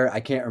mayor. I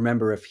can't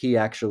remember if he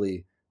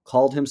actually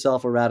called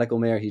himself a radical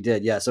mayor. He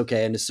did, yes.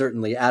 Okay. And is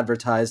certainly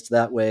advertised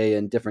that way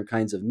in different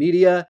kinds of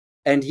media.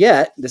 And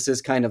yet, this is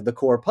kind of the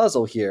core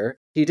puzzle here,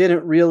 he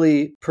didn't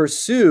really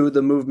pursue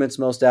the movement's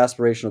most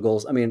aspirational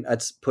goals. I mean,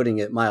 that's putting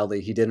it mildly.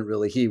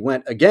 He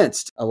went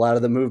against a lot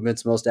of the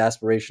movement's most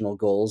aspirational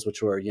goals,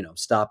 which were,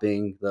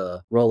 stopping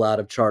the rollout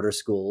of charter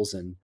schools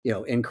and,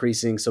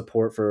 increasing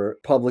support for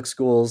public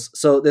schools.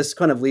 So this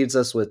kind of leaves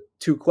us with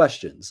two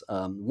questions.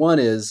 One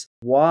is,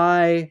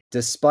 why,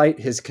 despite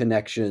his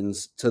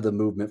connections to the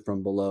movement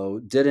from below,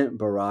 didn't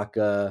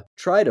Baraka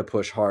try to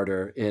push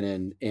harder in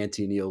an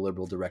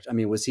anti-neoliberal direction? I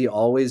mean, was he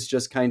always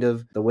just kind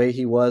of the way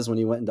he was when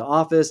he went into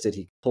office? Did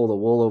he pull the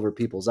wool over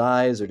people's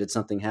eyes, or did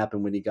something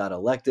happen when he got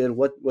elected?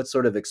 What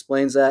sort of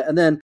explains that? And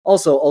then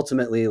also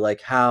ultimately,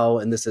 how,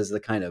 and this is the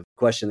kind of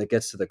question that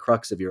gets to the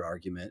crux of your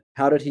argument,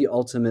 how did he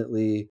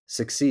ultimately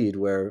succeed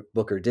where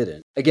Booker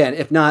didn't? Again,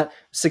 if not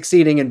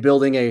succeeding in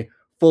building a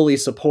fully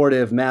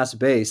supportive mass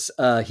base,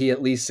 he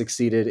at least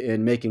succeeded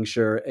in making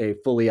sure a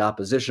fully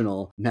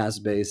oppositional mass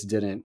base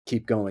didn't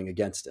keep going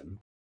against him.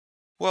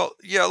 Well,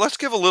 yeah, let's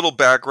give a little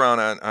background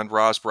on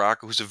Ras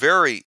Baraka, who's a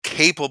very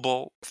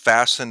capable,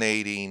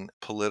 fascinating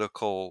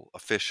political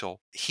official.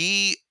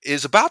 He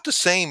is about the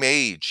same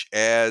age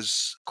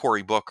as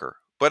Cory Booker,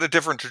 but a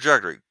different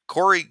trajectory.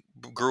 Cory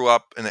grew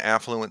up in an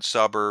affluent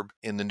suburb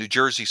in the New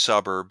Jersey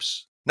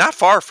suburbs, not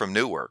far from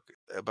Newark,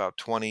 about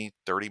 20,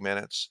 30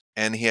 minutes.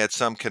 And he had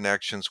some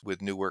connections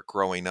with Newark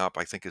growing up.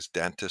 I think his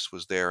dentist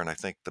was there, and I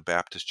think the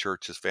Baptist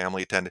church his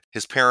family attended.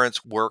 His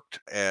parents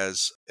worked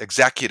as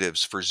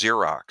executives for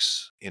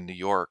Xerox in New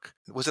York.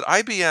 Was it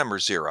IBM or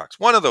Xerox?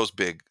 One of those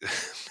big,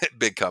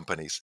 big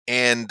companies.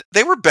 And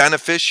they were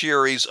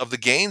beneficiaries of the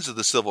gains of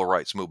the civil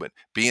rights movement,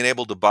 being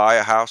able to buy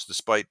a house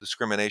despite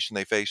discrimination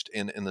they faced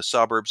in the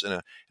suburbs. And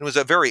it was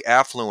a very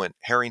affluent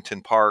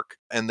Harrington Park,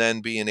 and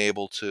then being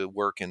able to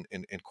work in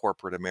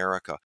corporate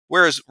America.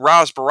 Whereas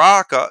Ras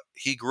Baraka,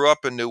 he grew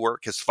up in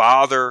Newark. His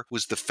father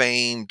was the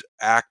famed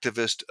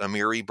activist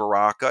Amiri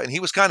Baraka, and he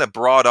was kind of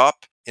brought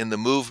up in the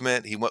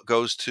movement. He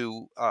goes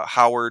to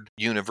Howard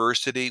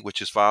University, which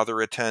his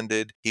father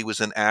attended. He was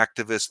an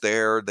activist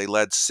there. They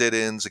led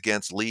sit-ins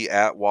against Lee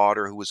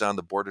Atwater, who was on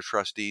the board of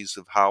trustees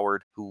of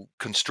Howard, who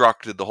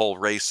constructed the whole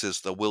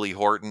racist, the Willie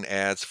Horton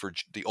ads for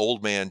the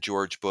old man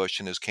George Bush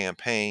in his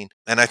campaign.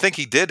 And I think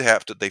he did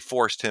have to, they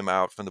forced him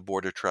out from the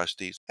board of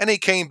trustees. And he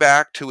came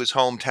back to his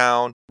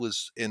hometown,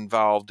 was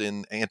involved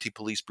in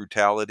anti-police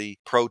brutality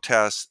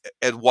protests,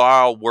 and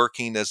while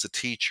working as a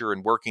teacher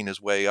and working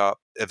his way up,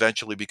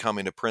 eventually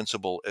becoming a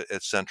principal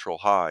at Central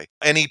High.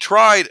 And he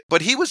tried,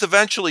 but he was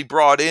eventually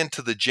brought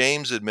into the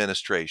James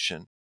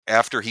administration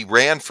after he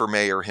ran for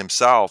mayor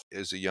himself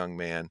as a young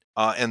man,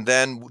 and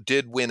then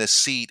did win a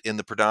seat in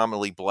the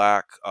predominantly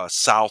black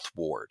South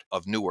Ward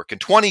of Newark in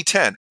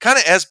 2010, kind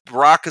of as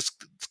Barack is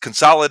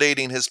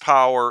consolidating his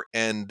power,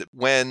 and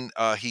when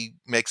he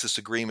makes this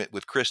agreement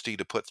with Christie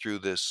to put through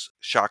this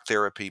shock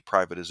therapy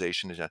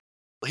privatization agenda.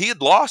 He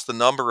had lost a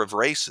number of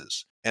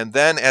races. And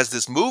then as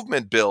this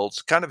movement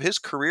builds, kind of his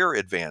career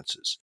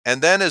advances.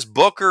 And then as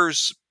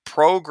Booker's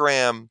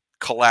program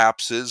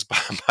collapses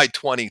by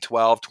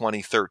 2012,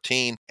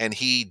 2013, and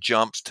he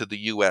jumps to the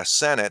U.S.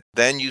 Senate,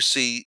 then you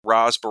see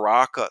Ras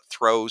Baraka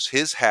throws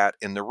his hat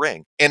in the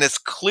ring. And it's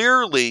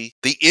clearly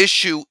the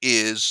issue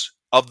is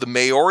of the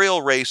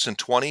mayoral race in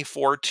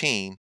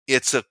 2014,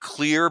 it's a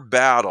clear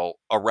battle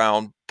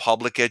around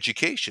public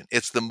education.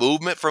 It's the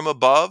movement from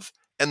above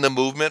and the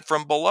movement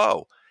from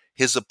below.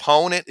 His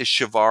opponent is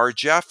Shavar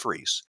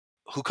Jeffries,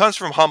 who comes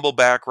from humble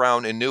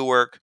background in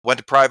Newark, went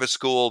to private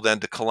school, then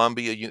to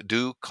Columbia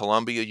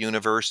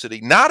University.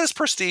 Not as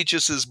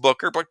prestigious as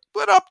Booker, but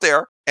up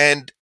there.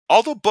 And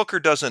although Booker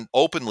doesn't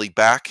openly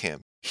back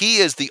him, he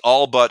is the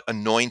all but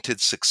anointed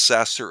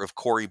successor of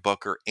Cory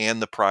Booker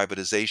and the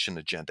privatization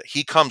agenda.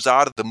 He comes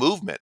out of the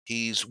movement.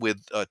 He's with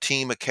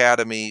Team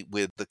Academy,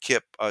 with the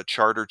KIPP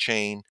charter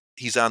chain.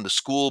 He's on the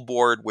school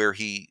board where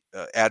he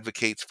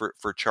advocates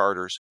for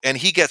charters, and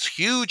he gets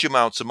huge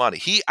amounts of money.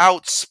 He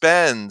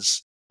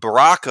outspends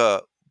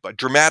Baraka by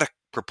dramatic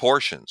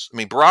proportions. I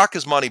mean,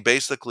 Baraka's money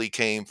basically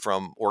came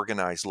from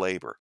organized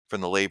labor,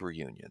 from the labor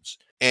unions.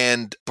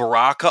 And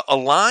Baraka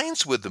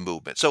aligns with the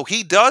movement. So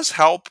he does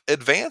help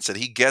advance it.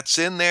 He gets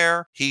in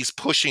there. He's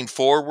pushing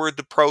forward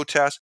the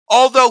protest,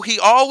 although he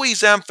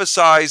always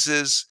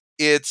emphasizes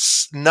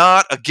it's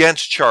not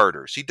against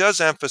charters. He does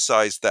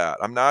emphasize that.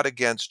 I'm not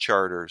against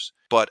charters,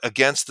 but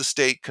against the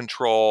state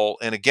control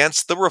and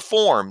against the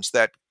reforms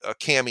that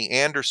Cammie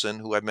Anderson,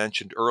 who I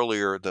mentioned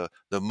earlier, the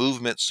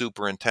movement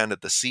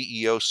superintendent, the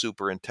CEO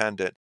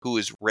superintendent, who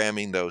is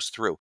ramming those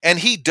through. And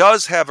he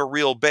does have a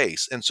real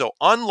base. And so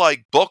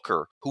unlike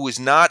Booker, who is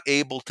not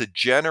able to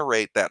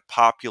generate that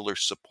popular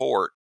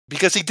support,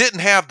 because he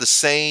didn't have the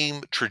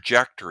same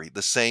trajectory,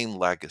 the same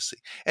legacy.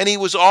 And he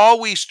was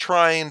always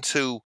trying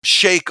to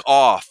shake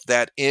off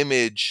that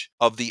image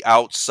of the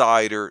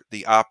outsider,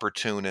 the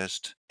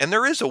opportunist. And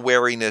there is a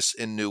wariness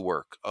in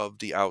Newark of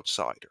the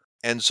outsider.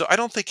 And so I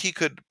don't think he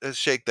could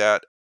shake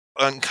that.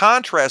 In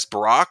contrast,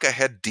 Baraka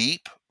had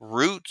deep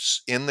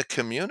roots in the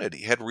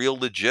community, had real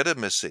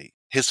legitimacy.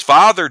 His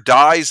father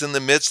dies in the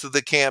midst of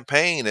the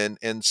campaign,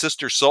 and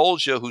Sister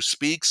Solja, who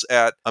speaks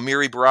at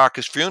Amiri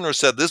Baraka's funeral,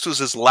 said this was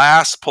his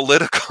last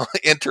political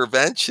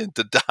intervention,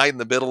 to die in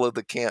the middle of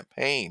the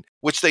campaign,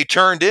 which they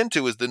turned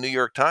into, as the New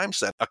York Times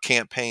said, a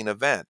campaign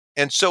event.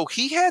 And so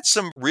he had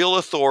some real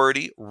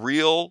authority,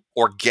 real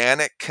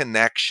organic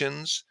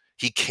connections.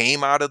 He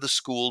came out of the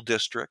school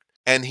district.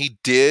 And he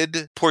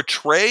did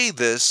portray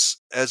this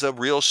as a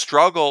real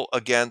struggle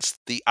against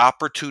the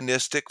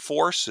opportunistic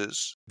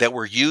forces that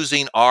were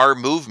using our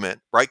movement,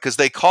 right? Because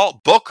they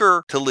called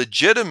Booker, to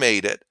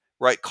legitimate it,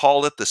 right,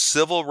 called it the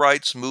civil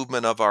rights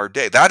movement of our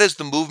day. That is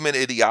the movement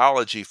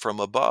ideology from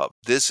above.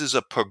 This is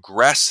a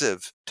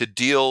progressive to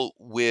deal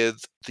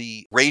with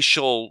the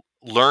racial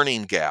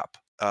learning gap.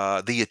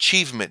 The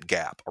achievement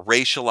gap, a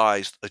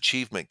racialized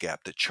achievement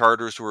gap, that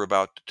charters were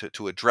about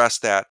to address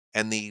that,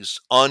 and these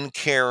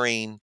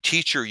uncaring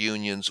teacher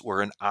unions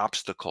were an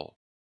obstacle.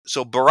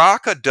 So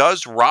Baraka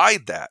does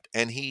ride that,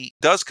 and he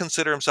does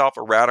consider himself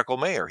a radical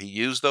mayor. He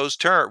used those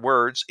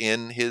words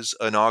in his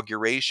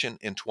inauguration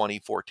in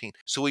 2014.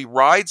 So he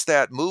rides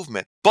that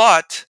movement.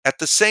 But at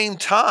the same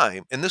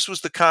time, and this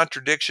was the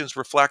contradictions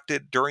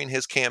reflected during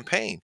his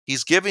campaign,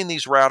 he's giving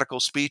these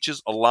radical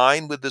speeches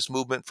aligned with this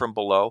movement from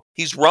below.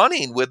 He's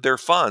running with their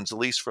funds, at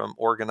least from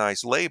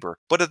organized labor.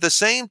 But at the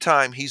same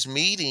time, he's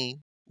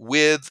meeting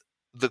with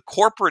the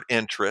corporate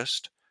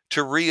interest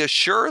to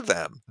reassure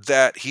them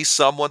that he's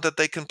someone that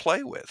they can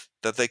play with,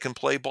 that they can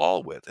play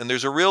ball with. And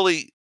there's a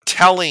really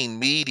telling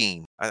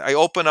meeting. I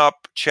open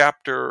up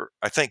chapter,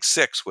 I think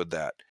 6 with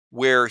that,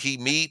 where he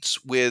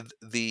meets with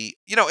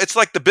it's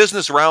like the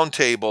business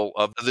roundtable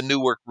of the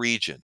Newark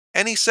region.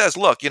 And he says,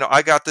 look,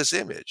 I got this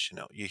image.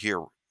 You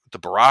hear the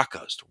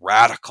Barakas,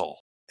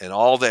 radical, and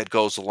all that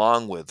goes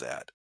along with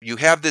that. You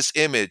have this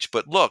image,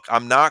 but look,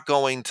 I'm not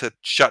going to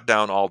shut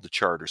down all the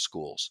charter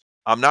schools.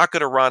 I'm not going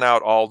to run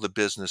out all the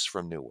business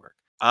from Newark.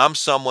 I'm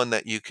someone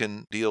that you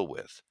can deal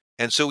with.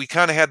 And so we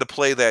kind of had to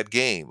play that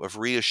game of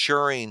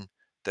reassuring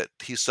that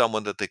he's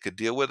someone that they could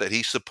deal with, that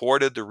he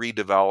supported the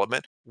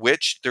redevelopment,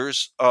 which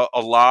there's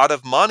a lot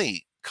of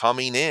money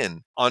coming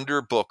in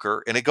under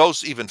Booker, and it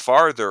goes even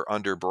farther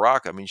under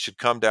Barack. I mean, you should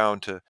come down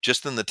to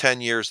just in the 10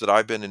 years that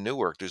I've been in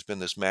Newark, there's been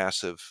this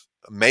massive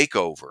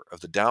makeover of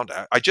the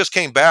downtown. I just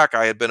came back,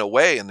 I had been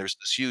away, and there's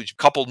this huge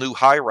couple new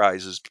high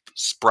rises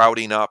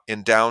sprouting up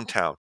in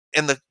downtown.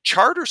 And the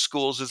charter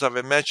schools, as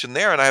I've mentioned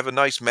there, and I have a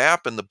nice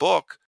map in the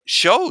book,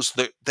 shows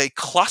that they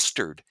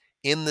clustered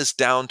in this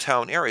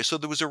downtown area. So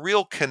there was a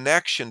real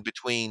connection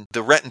between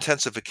the rent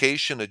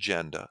intensification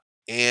agenda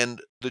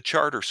and the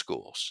charter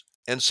schools.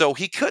 And so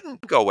he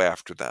couldn't go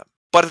after them.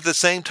 But at the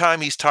same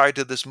time, he's tied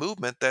to this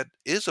movement that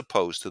is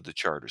opposed to the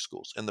charter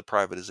schools and the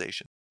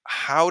privatization.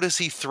 How does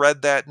he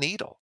thread that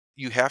needle?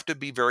 You have to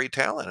be very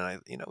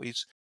talented.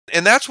 He's,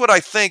 and that's what I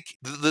think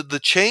the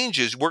change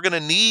is. We're going to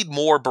need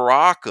more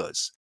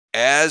Baracas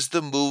as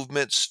the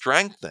movement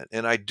strengthen.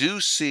 And I do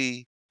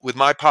see with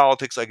my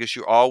politics, I guess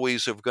you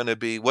always are going to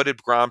be, what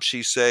did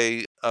Gramsci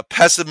say? A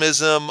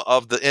pessimism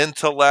of the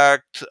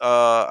intellect.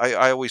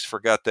 I always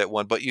forgot that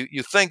one, but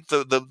you think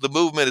the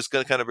movement is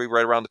going to kind of be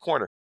right around the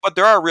corner. But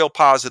there are real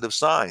positive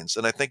signs.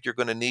 And I think you're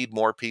going to need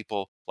more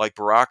people like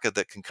Baraka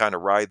that can kind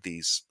of ride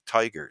these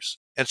tigers.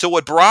 And so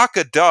what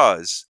Baraka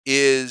does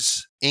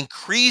is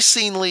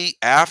increasingly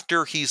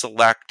after he's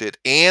elected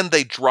and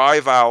they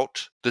drive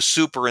out the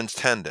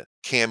superintendent,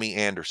 Cami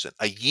Anderson,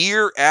 a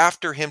year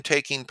after him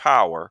taking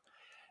power,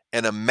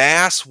 and a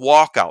mass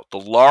walkout, the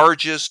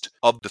largest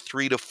of the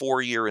 3 to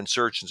 4 year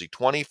insurgency,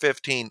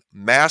 2015,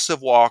 massive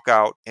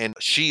walkout, and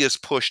she is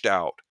pushed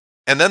out.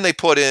 And then they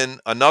put in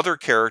another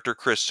character,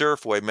 Chris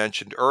Surf, who I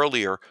mentioned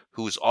earlier,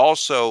 who's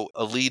also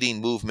a leading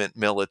movement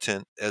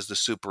militant as the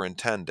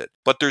superintendent.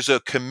 But there's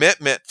a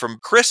commitment from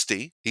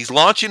Christie. He's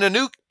launching a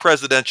new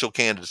presidential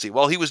candidacy.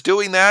 Well, he was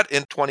doing that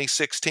in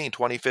 2016,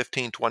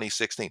 2015,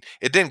 2016.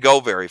 It didn't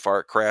go very far.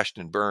 It crashed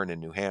and burned in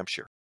New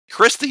Hampshire.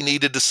 Christie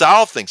needed to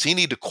solve things. He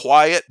needed to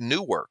quiet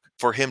Newark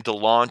for him to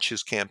launch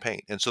his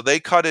campaign. And so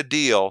they cut a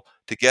deal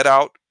to get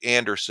out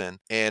Anderson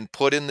and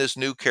put in this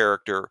new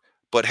character,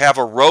 but have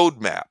a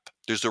roadmap.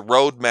 There's a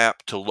roadmap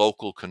to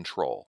local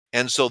control.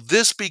 And so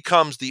this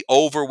becomes the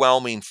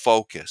overwhelming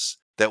focus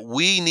that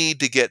we need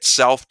to get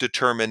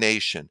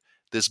self-determination.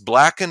 This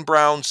black and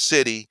brown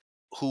city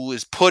who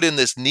is put in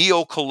this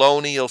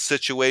neo-colonial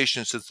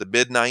situation since the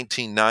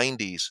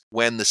mid-1990s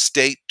when the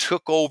state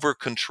took over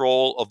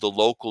control of the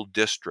local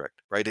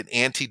district, right? An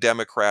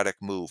anti-democratic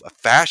move, a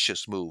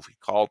fascist move, he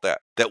called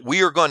that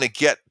we are going to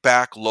get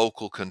back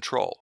local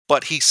control.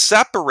 But he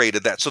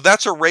separated that. So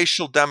that's a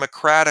racial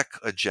democratic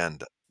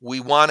agenda. We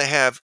want to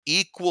have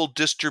equal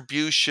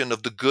distribution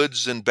of the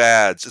goods and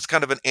bads. It's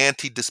kind of an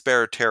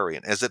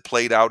anti-disparitarian as it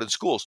played out in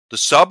schools. The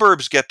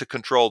suburbs get to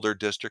control their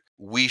district.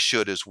 We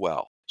should as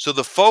well. So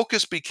the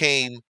focus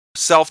became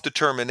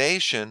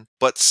self-determination,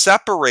 but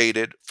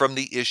separated from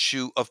the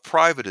issue of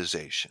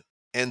privatization.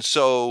 And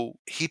so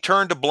he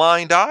turned a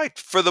blind eye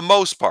for the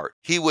most part.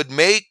 He would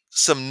make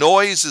some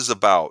noises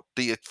about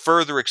the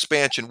further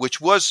expansion, which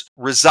was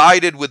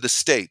resided with the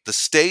state. The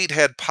state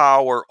had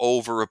power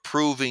over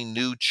approving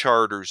new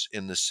charters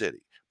in the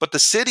city. But the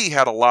city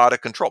had a lot of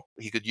control.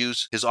 He could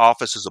use his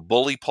office as a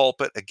bully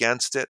pulpit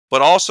against it.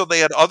 But also they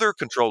had other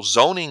controls,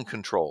 zoning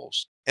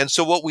controls. And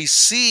so what we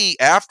see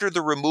after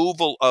the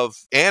removal of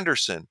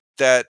Anderson,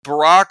 that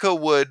Baraka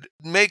would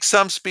make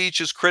some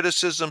speeches,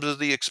 criticisms of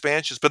the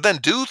expansions, but then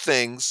do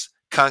things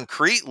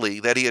concretely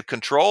that he had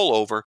control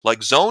over,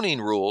 like zoning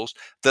rules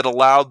that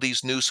allowed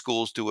these new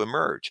schools to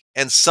emerge.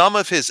 And some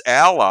of his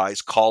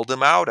allies called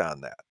him out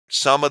on that.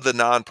 Some of the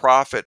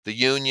nonprofit, the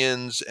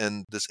unions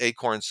and this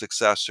Acorn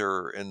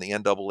successor in the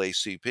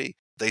NAACP,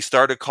 they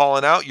started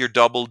calling out your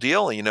double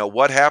dealing.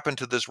 What happened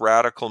to this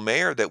radical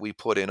mayor that we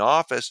put in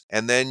office?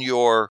 And then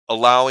you're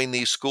allowing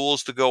these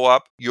schools to go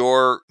up.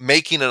 You're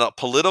making a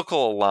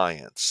political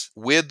alliance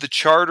with the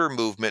charter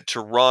movement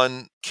to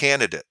run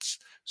candidates.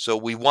 So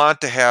we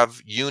want to have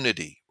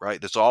unity,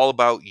 right? It's all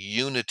about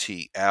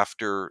unity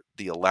after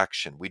the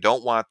election. We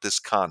don't want this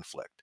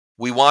conflict.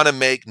 We want to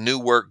make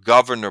Newark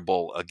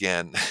governable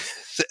again,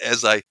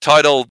 as I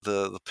titled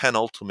the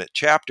penultimate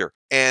chapter.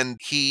 And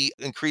he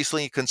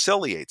increasingly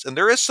conciliates. And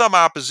there is some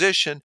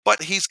opposition,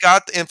 but he's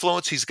got the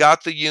influence. He's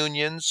got the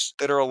unions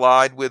that are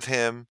allied with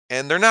him,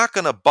 and they're not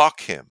going to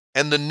buck him.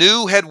 And the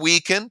new had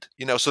weakened,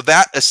 so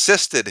that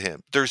assisted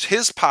him. There's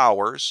his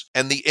powers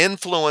and the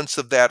influence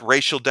of that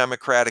racial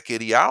democratic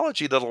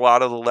ideology that a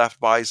lot of the left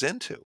buys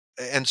into.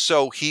 And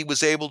so he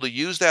was able to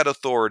use that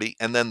authority,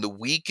 and then the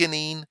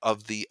weakening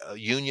of the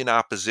union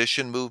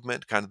opposition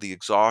movement, kind of the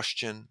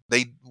exhaustion.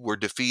 They were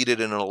defeated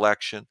in an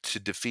election to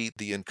defeat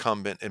the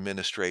incumbent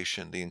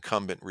administration, the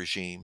incumbent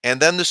regime. And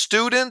then the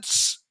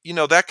students,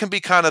 that can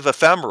be kind of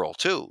ephemeral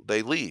too.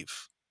 They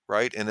leave,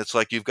 right? And it's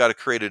like you've got to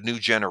create a new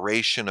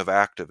generation of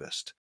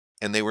activists.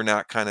 And they were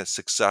not kind of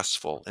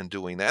successful in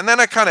doing that. And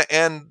then I kind of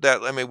end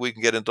that. I mean, we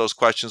can get into those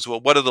questions.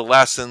 Well, what are the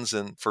lessons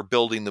for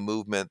building the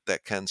movement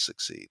that can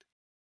succeed?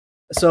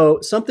 So,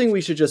 something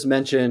we should just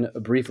mention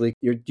briefly,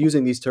 you're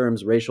using these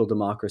terms racial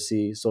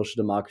democracy,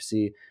 social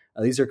democracy.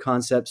 These are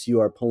concepts you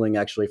are pulling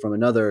actually from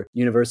another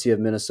University of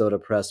Minnesota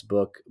Press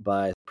book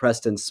by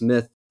Preston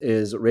Smith,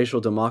 is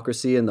Racial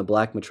Democracy in the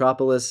Black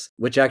Metropolis,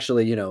 which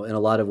actually, in a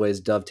lot of ways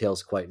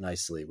dovetails quite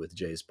nicely with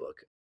Jay's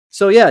book.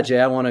 So yeah, Jay,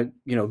 I want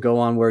to, go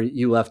on where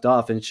you left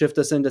off and shift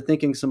us into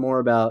thinking some more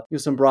about,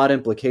 some broad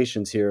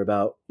implications here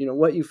about,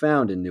 what you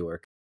found in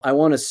Newark. I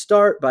want to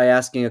start by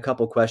asking a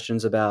couple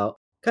questions about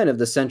kind of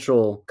the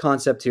central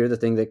concept here, the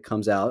thing that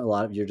comes out a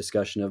lot of your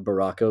discussion of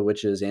Baraka,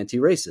 which is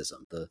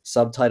anti-racism. The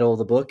subtitle of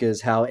the book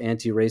is How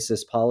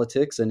Anti-Racist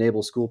Politics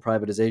Enable School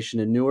Privatization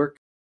in Newark.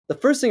 The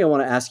first thing I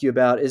want to ask you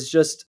about is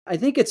just, I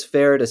think it's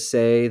fair to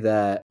say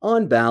that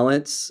on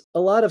balance,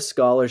 a lot of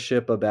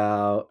scholarship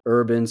about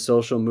urban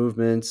social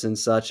movements and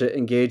such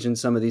engage in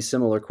some of these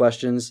similar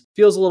questions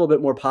feels a little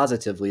bit more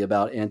positively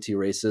about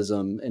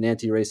anti-racism and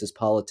anti-racist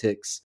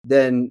politics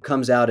than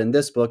comes out in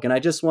this book. And I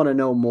just want to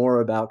know more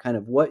about kind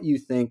of what you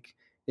think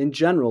in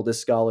general this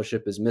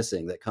scholarship is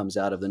missing that comes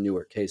out of the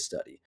Newark case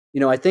study.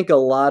 I think a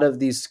lot of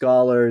these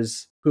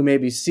scholars who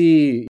maybe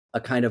see a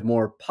kind of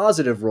more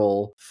positive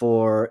role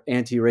for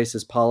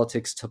anti-racist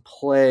politics to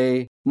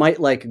play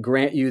might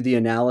grant you the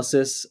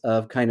analysis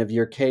of kind of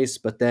your case,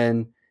 but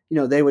then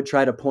they would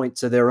try to point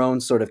to their own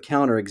sort of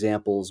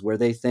counterexamples where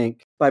they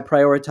think by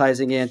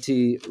prioritizing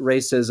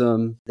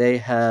anti-racism, they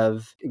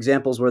have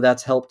examples where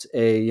that's helped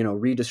a,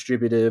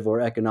 redistributive or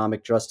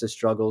economic justice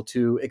struggle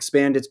to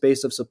expand its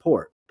base of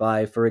support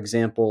by, for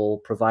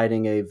example,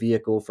 providing a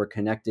vehicle for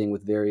connecting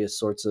with various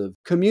sorts of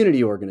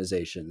community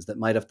organizations that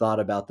might have thought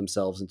about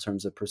themselves in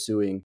terms of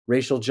pursuing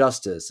racial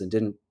justice and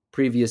didn't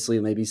previously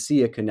maybe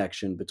see a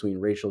connection between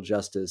racial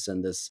justice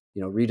and this,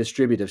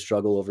 redistributive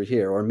struggle over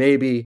here. Or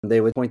maybe they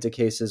would point to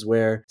cases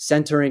where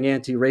centering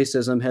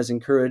anti-racism has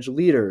encouraged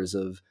leaders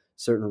of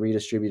certain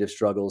redistributive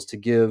struggles to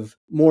give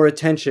more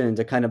attention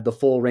to kind of the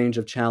full range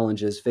of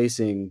challenges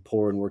facing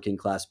poor and working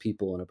class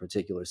people in a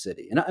particular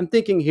city. And I'm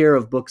thinking here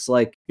of books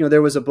like,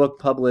 there was a book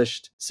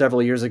published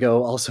several years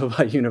ago, also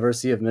by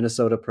University of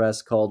Minnesota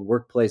Press, called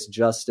Workplace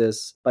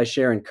Justice by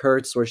Sharon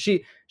Kurtz, where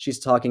she's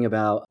talking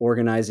about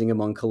organizing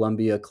among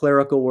Columbia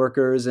clerical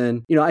workers.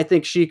 And, I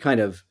think she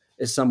kind of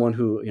is someone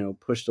who,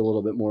 pushed a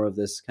little bit more of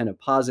this kind of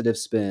positive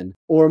spin.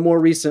 Or more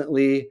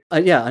recently,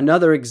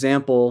 another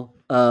example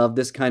of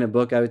this kind of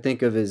book I would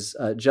think of is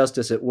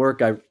Justice at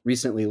Work. I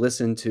recently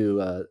listened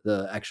to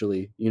the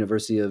actually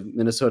University of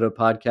Minnesota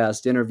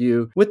podcast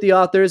interview with the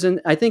authors, and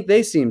I think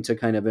they seem to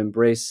kind of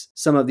embrace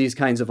some of these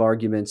kinds of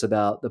arguments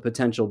about the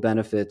potential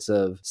benefits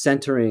of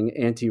centering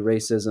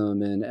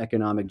anti-racism and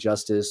economic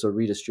justice or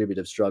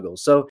redistributive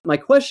struggles. So my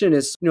question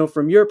is,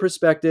 from your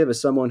perspective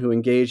as someone who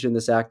engaged in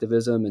this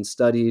activism and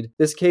studied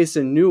this case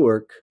in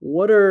Newark,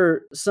 what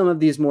are some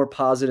of these more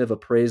positive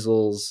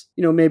appraisals,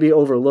 maybe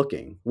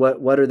overlooking?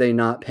 What are they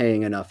not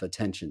paying enough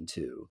attention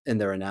to in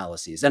their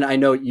analyses? And I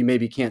know you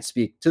maybe can't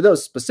speak to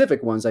those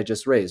specific ones I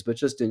just raised, but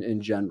just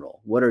in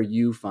general, what are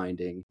you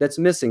finding that's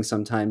missing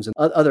sometimes in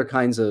other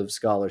kinds of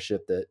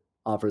scholarship that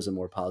offers a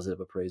more positive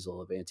appraisal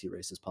of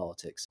anti-racist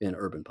politics in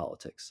urban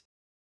politics?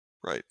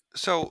 Right.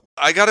 So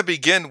I got to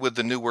begin with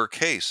the Newark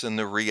case, and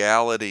the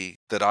reality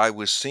that I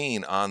was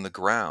seeing on the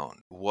ground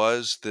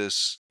was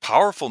this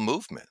powerful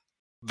movement,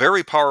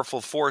 very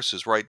powerful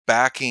forces, right,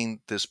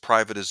 backing this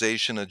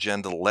privatization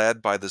agenda led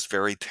by this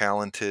very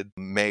talented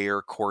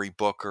mayor, Cory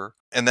Booker.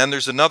 And then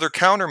there's another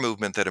counter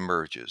movement that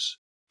emerges.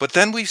 But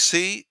then we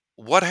see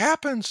what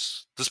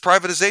happens. This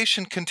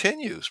privatization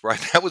continues, right?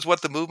 That was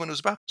what the movement was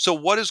about. So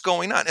what is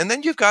going on? And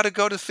then you've got to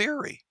go to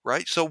theory,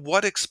 right? So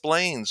what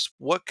explains,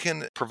 what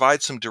can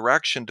provide some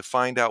direction to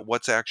find out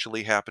what's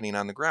actually happening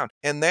on the ground?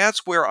 And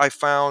that's where I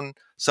found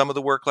some of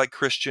the work like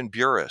Christian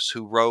Burris,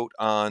 who wrote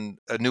on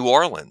New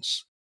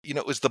Orleans.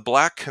 It was the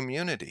Black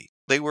community.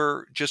 They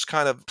were just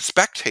kind of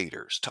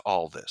spectators to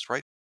all this,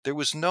 right? There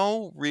was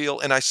no real,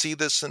 and I see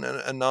this in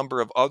a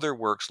number of other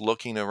works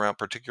looking around,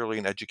 particularly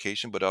in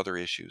education, but other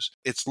issues.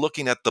 It's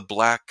looking at the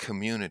Black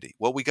community.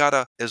 Well, we got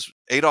to, as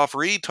Adolph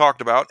Reed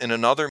talked about in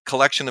another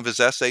collection of his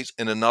essays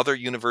in another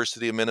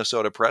University of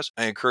Minnesota Press,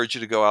 I encourage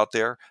you to go out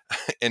there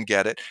and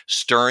get it.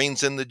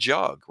 Stirrings in the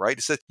jug, right?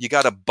 It says you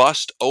got to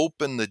bust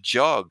open the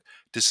jug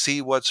to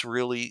see what's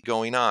really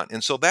going on.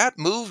 And so that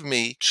moved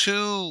me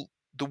to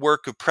the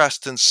work of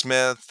Preston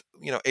Smith,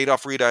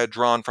 Adolph Reed I had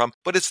drawn from,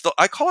 but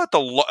I call it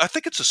I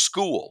think it's a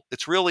school.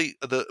 It's really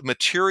the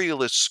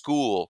materialist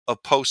school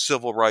of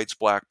post-civil rights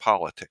Black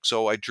politics.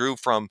 So I drew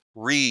from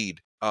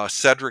Reed,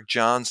 Cedric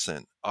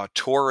Johnson,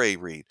 Torrey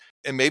Reed,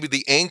 and maybe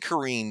the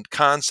anchoring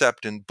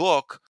concept and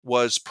book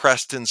was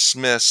Preston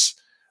Smith's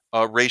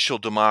racial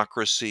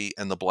democracy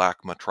and the black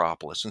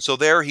metropolis. And so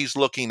there he's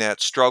looking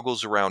at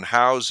struggles around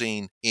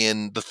housing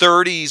in the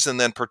 30s and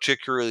then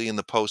particularly in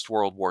the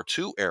post-World War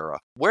II era,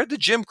 where the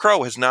Jim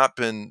Crow has not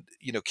been,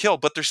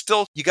 killed, but there's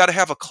still, you got to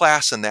have a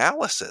class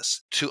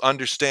analysis to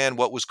understand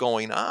what was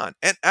going on.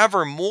 And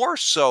ever more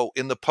so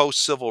in the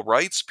post-civil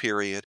rights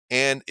period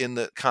and in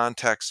the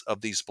context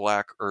of these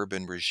black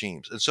urban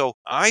regimes. And so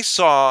I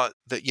saw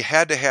that you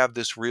had to have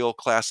this real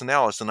class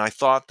analysis. And I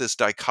thought this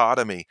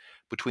dichotomy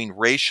between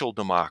racial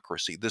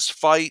democracy, this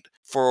fight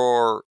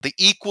for the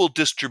equal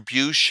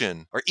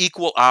distribution or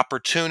equal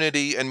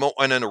opportunity, and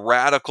in a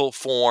radical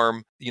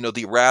form,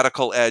 the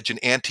radical edge, an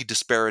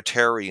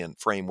anti-disparitarian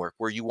framework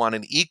where you want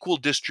an equal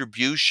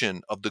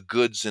distribution of the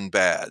goods and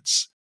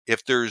bads.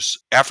 If there's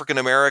African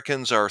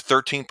Americans are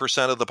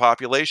 13% of the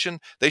population,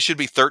 they should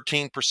be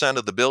 13%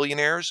 of the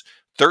billionaires,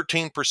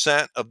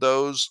 13% of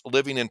those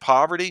living in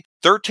poverty,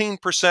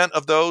 13%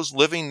 of those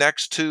living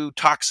next to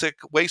toxic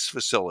waste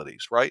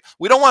facilities, right?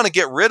 We don't want to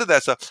get rid of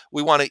that stuff.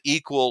 We want an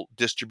equal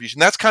distribution.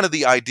 That's kind of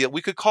the ideal.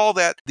 We could call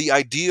that the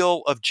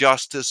ideal of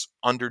justice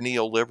under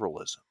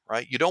neoliberalism,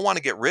 right? You don't want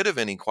to get rid of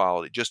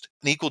inequality, just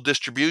an equal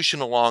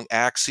distribution along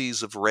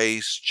axes of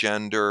race,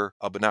 gender,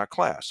 but not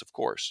class, of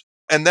course.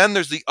 And then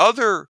there's the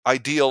other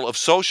ideal of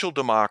social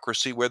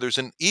democracy where there's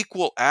an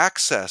equal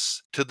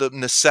access to the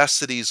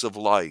necessities of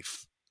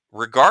life,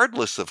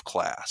 regardless of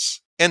class.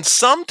 And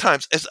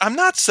sometimes, as I'm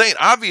not saying,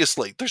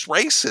 obviously, there's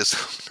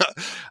racism.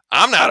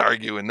 I'm not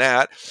arguing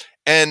that.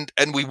 And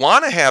we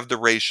want to have the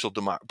racial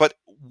democracy. But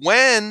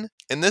when,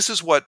 and this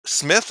is what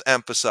Smith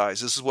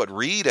emphasized, this is what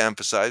Reed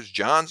emphasized,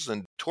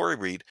 Johnson, Tory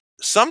Reed,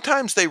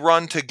 sometimes they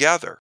run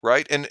together,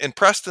 right? And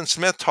Preston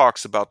Smith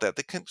talks about that.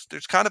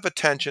 There's kind of a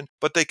tension,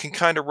 but they can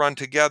kind of run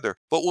together.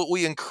 But what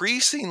we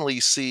increasingly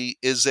see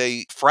is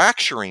a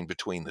fracturing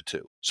between the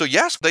two. So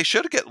yes, they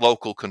should get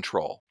local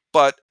control,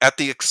 but at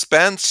the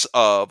expense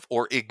of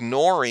or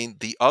ignoring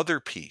the other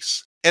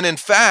piece. And in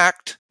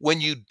fact,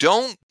 when you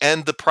don't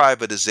end the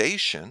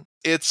privatization,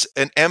 it's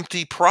an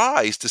empty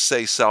prize to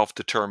say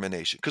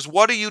self-determination. Because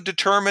what are you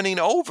determining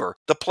over?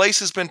 The place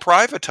has been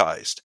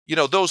privatized.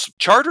 Those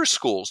charter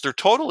schools, they're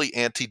totally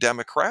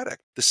anti-democratic.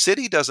 The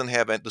city doesn't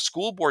have, the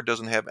school board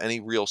doesn't have any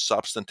real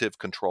substantive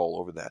control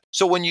over that.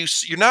 So when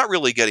you're not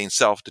really getting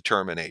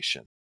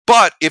self-determination.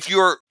 But if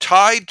you're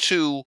tied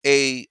to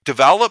a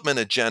development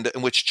agenda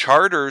in which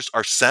charters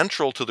are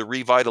central to the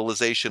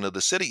revitalization of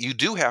the city, you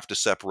do have to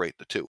separate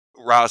the two.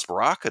 Ras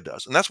Baraka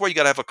does. And that's why you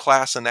got to have a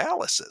class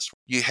analysis.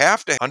 You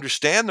have to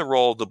understand the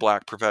role of the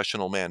black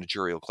professional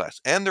managerial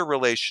class and their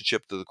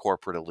relationship to the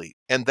corporate elite.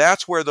 And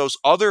that's where those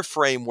other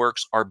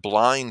frameworks are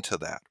blind to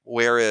that.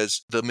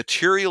 Whereas the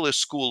materialist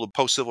school of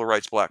post-civil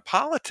rights black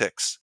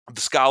politics,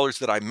 the scholars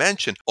that I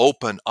mentioned,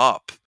 open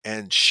up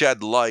and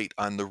shed light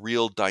on the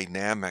real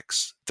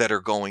dynamics that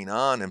are going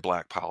on in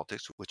black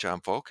politics, which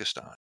I'm focused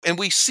on. And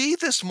we see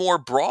this more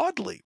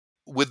broadly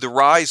with the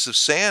rise of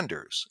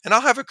Sanders. And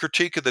I'll have a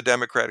critique of the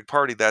Democratic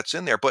Party that's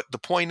in there. But the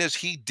point is,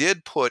 he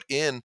did put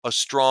in a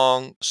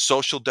strong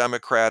social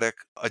democratic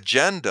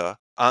agenda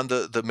on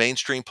the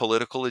mainstream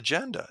political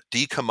agenda,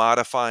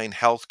 decommodifying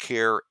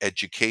healthcare,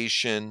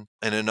 education,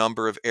 and a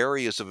number of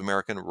areas of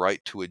American right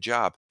to a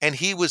job. And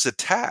he was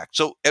attacked.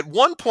 So at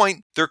one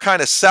point, they're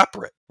kind of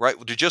separate, right?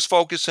 They're just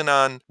focusing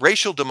on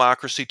racial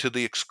democracy to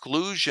the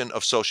exclusion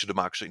of social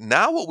democracy.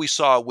 Now what we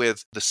saw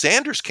with the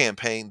Sanders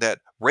campaign, that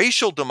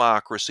racial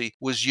democracy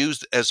was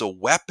used as a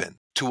weapon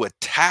to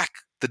attack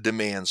the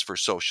demands for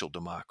social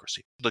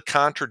democracy. The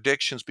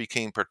contradictions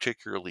became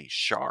particularly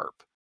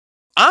sharp.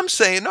 I'm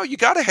saying, no, you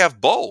got to have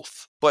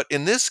both. But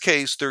in this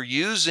case, they're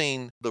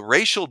using the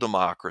racial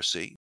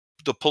democracy,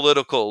 the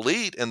political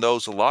elite, and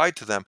those allied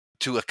to them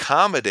to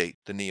accommodate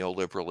the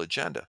neoliberal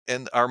agenda.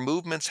 And our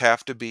movements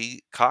have to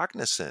be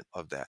cognizant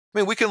of that. I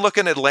mean, we can look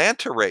in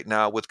Atlanta right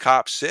now with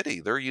Cop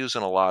City. They're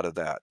using a lot of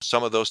that,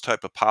 some of those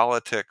type of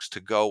politics to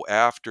go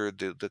after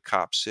the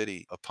Cop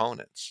City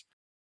opponents.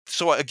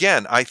 So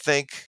again, I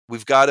think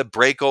we've got to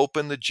break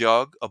open the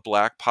jug of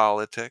black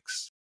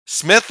politics.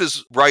 Smith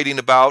is writing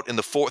about in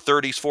the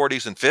 30s,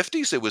 40s, and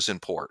 50s, it was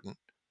important,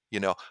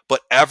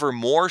 but ever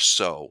more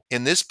so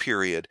in this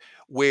period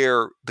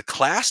where the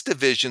class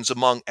divisions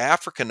among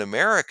African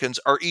Americans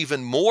are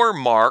even more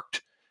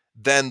marked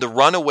than the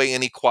runaway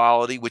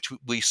inequality which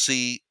we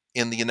see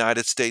in the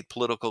United States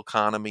political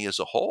economy as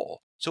a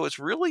whole. So it's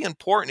really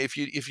important.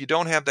 If you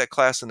don't have that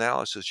class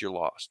analysis, you're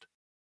lost.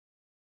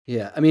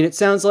 Yeah, I mean, it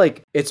sounds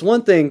like it's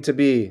one thing to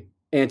be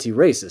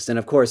anti-racist, and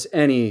of course,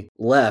 any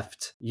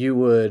left you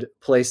would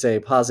place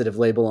a positive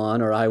label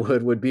on, or I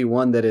would be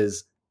one that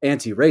is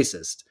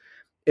anti-racist.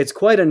 It's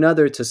quite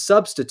another to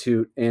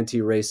substitute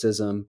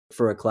anti-racism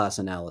for a class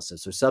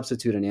analysis, or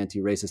substitute an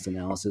anti-racist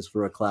analysis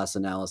for a class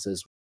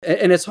analysis.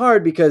 And it's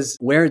hard because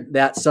where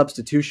that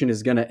substitution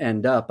is going to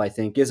end up, I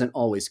think, isn't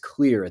always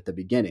clear at the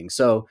beginning.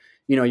 So,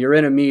 you're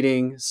in a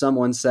meeting,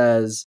 someone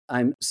says,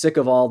 I'm sick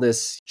of all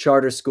this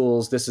charter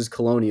schools. This is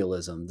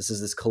colonialism. This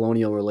is this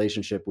colonial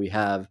relationship we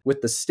have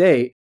with the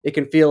state. it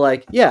can feel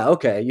like, yeah,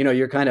 okay,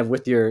 you're kind of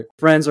with your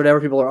friends or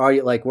whatever, people are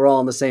arguing, like we're all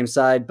on the same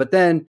side. But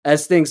then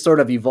as things sort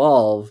of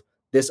evolve,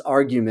 this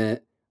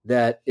argument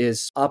that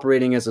is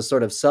operating as a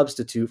sort of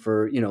substitute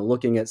for,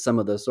 looking at some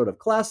of the sort of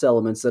class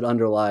elements that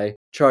underlie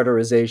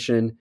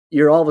charterization,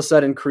 you're all of a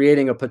sudden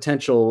creating a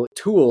potential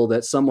tool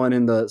that someone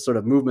in the sort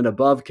of movement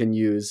above can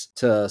use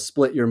to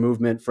split your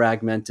movement,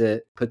 fragment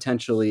it,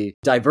 potentially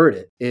divert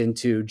it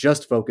into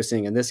just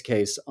focusing, in this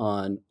case,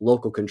 on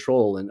local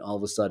control and all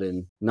of a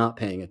sudden not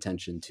paying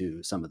attention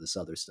to some of this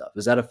other stuff.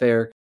 Is that a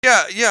fair?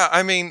 Yeah.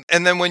 I mean,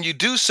 and then when you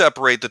do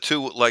separate the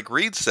two, like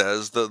Reed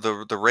says,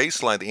 the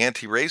race line, the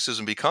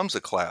anti-racism becomes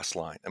a class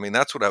line. I mean,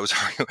 that's what I was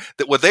arguing.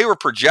 That what they were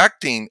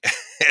projecting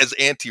as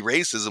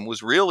anti-racism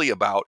was really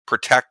about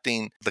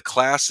protecting the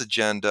class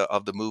agenda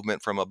of the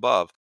movement from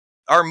above.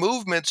 Our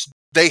movements,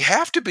 they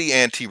have to be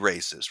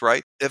anti-racist,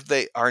 right? If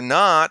they are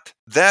not,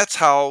 that's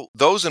how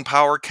those in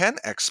power can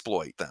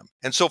exploit them.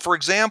 And so, for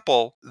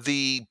example,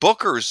 the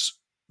Bookers,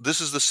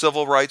 this is the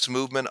civil rights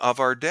movement of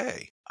our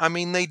day. I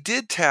mean, they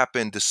did tap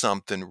into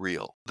something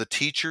real. The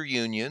teacher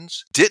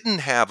unions didn't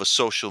have a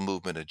social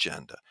movement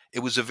agenda.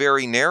 It was a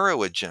very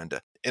narrow agenda.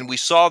 And we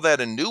saw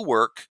that in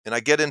Newark, and I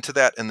get into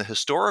that in the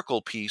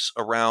historical piece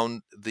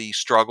around the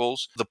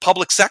struggles, the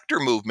public sector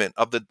movement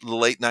of the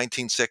late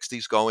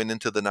 1960s going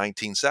into the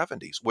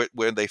 1970s,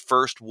 where they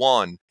first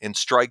won in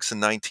strikes in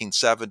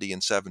 1970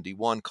 and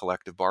 71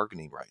 collective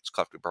bargaining rights,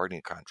 collective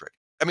bargaining contract.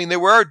 I mean,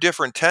 there were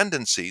different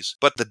tendencies,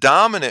 but the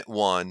dominant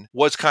one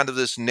was kind of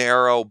this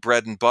narrow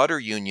bread and butter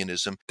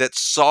unionism that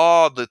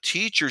saw the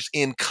teachers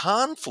in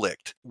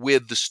conflict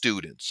with the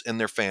students and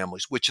their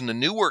families, which in the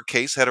Newark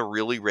case had a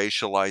really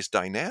racialized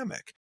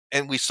dynamic.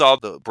 And we saw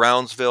the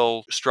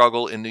Brownsville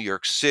struggle in New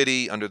York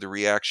City under the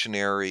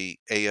reactionary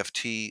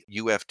AFT,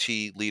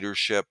 UFT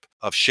leadership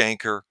of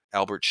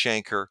Albert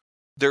Shanker.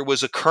 There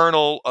was a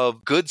kernel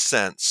of good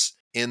sense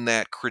in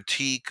that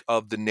critique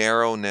of the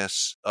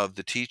narrowness of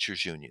the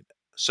teachers union.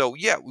 So,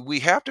 yeah, we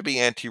have to be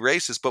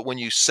anti-racist, but when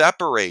you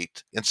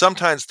separate, and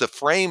sometimes to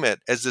frame it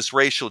as this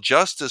racial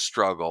justice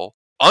struggle,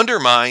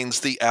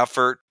 undermines the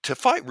effort to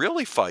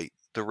really fight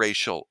the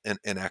racial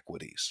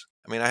inequities.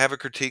 I mean, I have a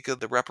critique of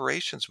the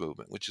reparations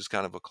movement, which is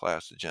kind of a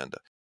class agenda.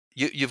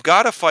 You've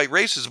got to fight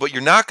racism, but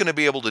you're not going to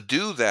be able to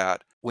do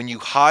that when you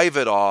hive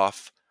it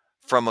off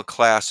from a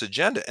class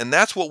agenda. And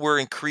that's what we're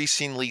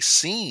increasingly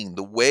seeing,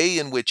 the way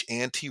in which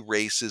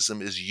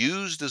anti-racism is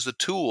used as a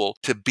tool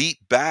to beat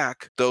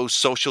back those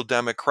social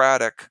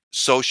democratic,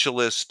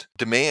 socialist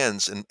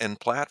demands and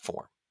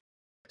platform.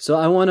 So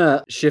I want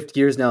to shift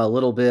gears now a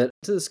little bit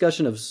to the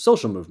discussion of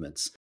social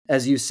movements.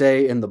 As you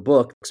say in the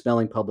book,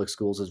 Expelling Public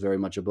Schools is very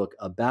much a book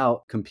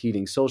about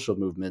competing social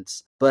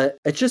movements. But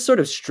it just sort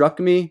of struck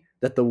me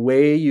that the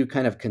way you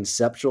kind of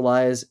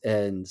conceptualize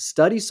and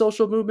study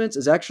social movements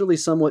is actually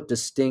somewhat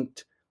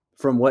distinct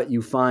from what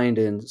you find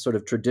in sort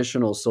of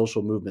traditional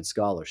social movement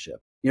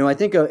scholarship. I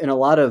think in a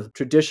lot of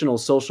traditional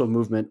social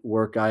movement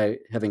work I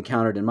have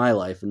encountered in my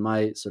life, in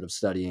my sort of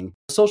studying,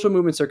 social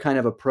movements are kind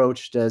of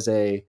approached as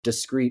a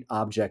discrete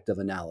object of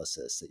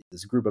analysis.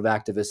 There's a group of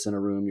activists in a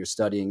room, you're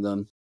studying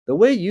them. The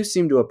way you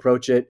seem to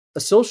approach it, a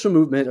social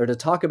movement, or to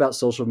talk about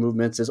social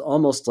movements, is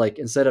almost like,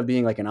 instead of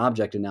being like an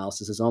object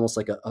analysis, is almost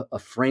like a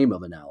frame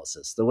of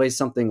analysis. The way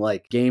something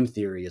like game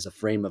theory is a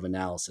frame of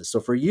analysis. So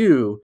for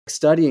you,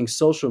 studying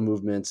social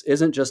movements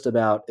isn't just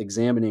about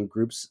examining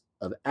groups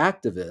of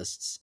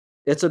activists.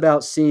 It's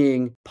about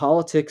seeing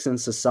politics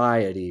and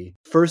society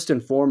first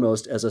and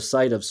foremost as a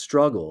site of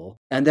struggle,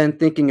 and then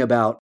thinking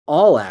about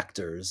all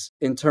actors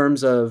in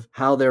terms of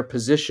how they're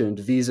positioned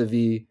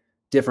vis-a-vis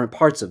different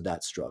parts of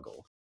that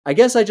struggle. I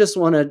guess I just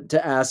wanted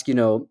to ask,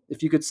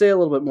 if you could say a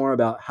little bit more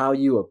about how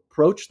you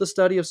approach the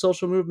study of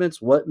social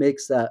movements, what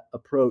makes that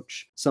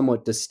approach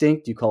somewhat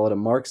distinct? You call it a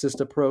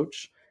Marxist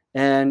approach.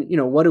 And,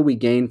 what do we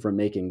gain from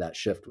making that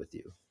shift with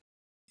you?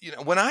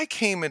 When I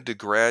came into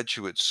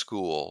graduate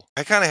school,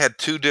 I kind of had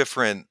two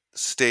different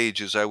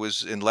stages. I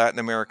was in Latin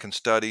American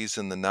studies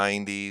in the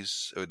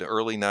 90s, or the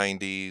early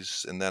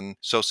 90s, and then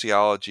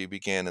sociology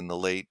began in the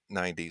late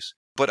 90s.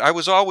 But I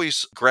was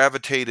always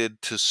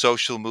gravitated to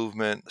social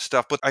movement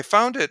stuff, but I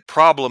found it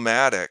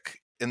problematic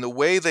in the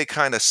way they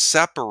kind of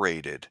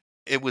separated.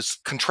 It was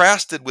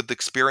contrasted with the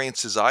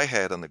experiences I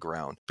had on the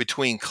ground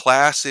between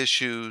class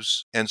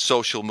issues and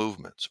social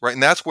movements, right?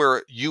 And that's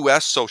where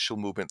US social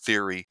movement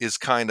theory is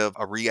kind of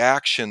a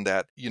reaction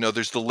that,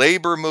 there's the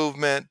labor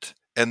movement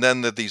and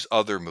then these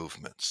other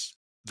movements.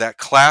 That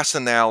class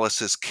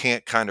analysis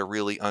can't kind of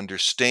really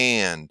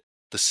understand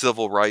the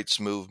civil rights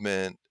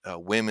movement,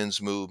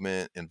 women's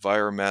movement,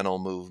 environmental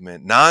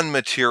movement,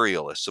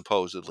 non-materialist,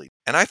 supposedly.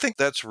 And I think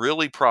that's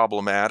really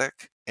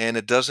problematic, and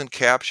it doesn't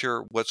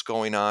capture what's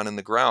going on in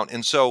the ground.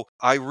 And so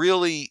I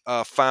really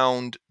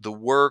found the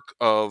work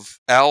of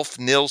Alf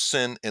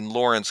Nilsson and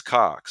Lawrence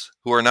Cox,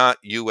 who are not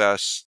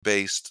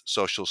US-based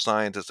social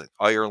scientists, like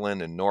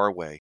Ireland and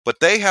Norway. But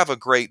they have a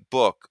great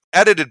book,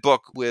 edited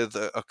book with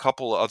a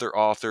couple of other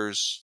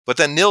authors. But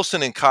then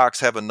Nielsen and Cox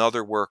have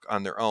another work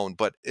on their own.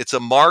 But it's a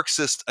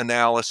Marxist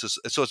analysis.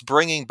 So it's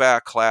bringing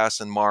back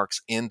class and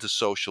Marx into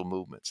social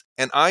movements.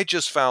 And I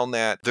just found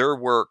that their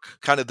work,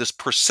 kind of this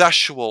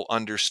processual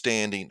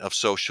understanding of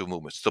social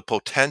movements, the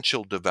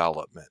potential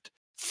development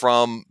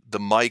from the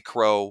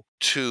micro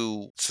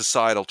to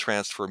societal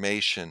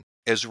transformation,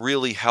 is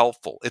really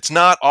helpful. It's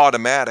not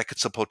automatic,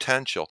 it's a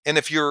potential. And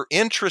if you're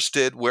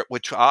interested,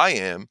 which I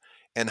am,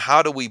 in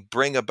how do we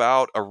bring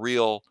about a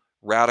real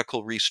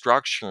radical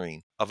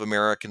restructuring of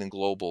American and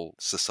global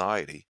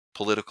society,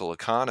 political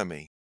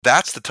economy,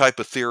 that's the type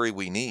of theory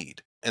we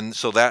need. And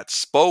so that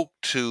spoke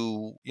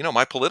to,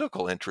 my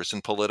political interest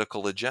and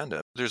political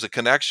agenda. There's a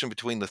connection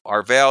between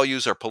our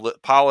values, our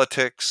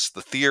politics,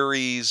 the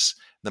theories,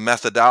 the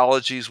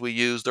methodologies we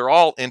use. They're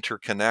all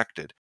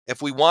interconnected.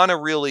 If we want to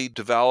really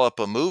develop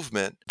a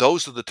movement,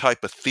 those are the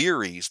type of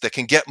theories that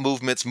can get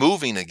movements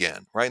moving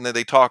again, right? And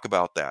they talk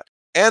about that.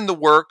 And the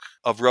work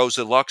of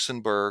Rosa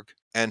Luxemburg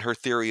and her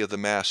theory of the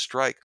mass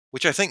strike,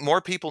 which I think more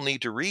people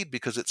need to read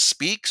because it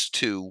speaks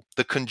to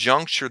the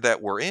conjuncture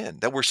that we're in,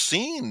 that we're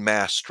seeing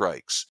mass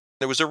strikes.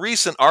 There was a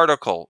recent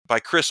article by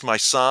Chris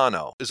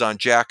Maisano, is on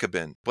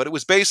Jacobin, but it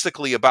was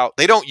basically about,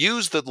 they don't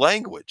use the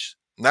language.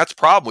 And that's the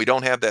problem. We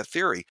don't have that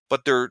theory.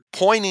 But they're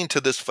pointing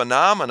to this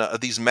phenomena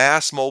of these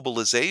mass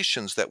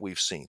mobilizations that we've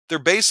seen. They're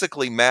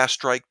basically mass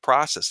strike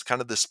process,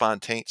 kind of the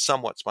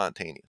somewhat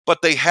spontaneous.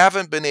 But they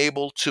haven't been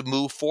able to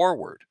move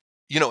forward.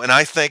 And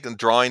I think, in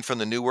drawing from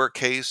the Newark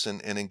case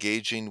and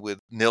engaging with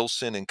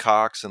Nielsen and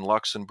Cox and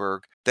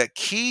Luxemburg, that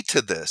key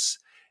to this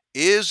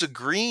is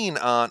agreeing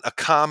on a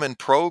common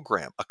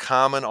program, a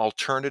common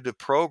alternative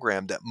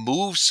program that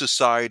moves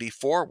society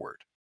forward.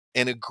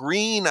 And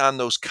agreeing on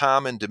those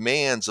common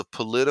demands of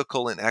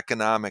political and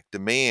economic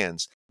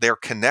demands, they're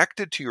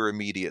connected to your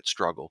immediate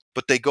struggle,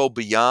 but they go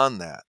beyond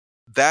that.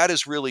 That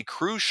is really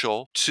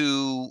crucial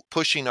to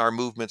pushing our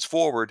movements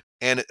forward,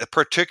 and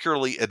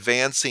particularly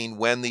advancing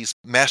when these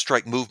mass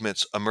strike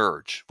movements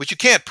emerge, which you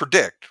can't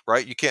predict,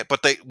 right? You can't,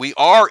 but we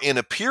are in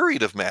a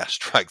period of mass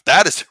strike.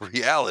 That is a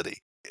reality.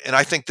 And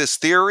I think this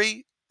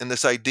theory and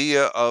this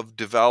idea of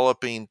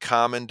developing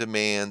common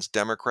demands,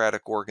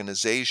 democratic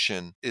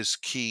organization, is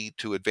key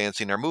to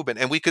advancing our movement.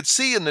 And we could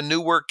see in the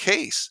Newark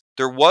case,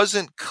 there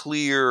wasn't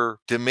clear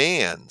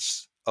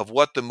demands of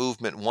what the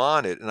movement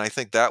wanted. And I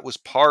think that was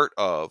part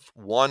of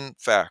one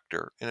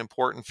factor, an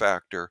important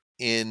factor,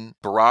 in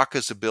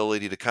Baraka's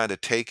ability to kind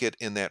of take it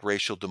in that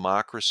racial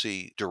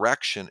democracy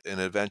direction and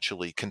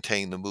eventually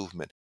contain the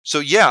movement. So,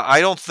 yeah,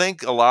 I don't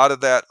think a lot of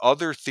that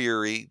other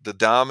theory, the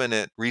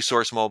dominant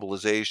resource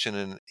mobilization,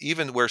 and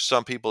even where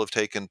some people have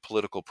taken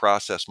political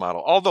process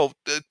model, although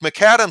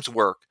McAdams'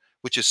 work,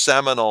 which is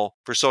seminal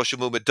for social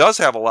movement, does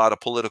have a lot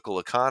of political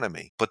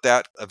economy, but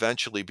that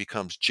eventually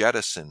becomes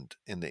jettisoned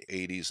in the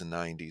 80s and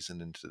 90s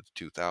and into the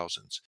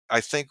 2000s.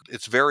 I think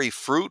it's very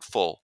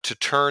fruitful to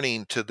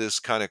turning to this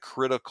kind of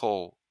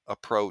critical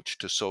approach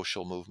to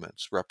social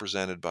movements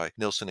represented by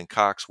Nielsen and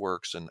Cox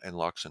works and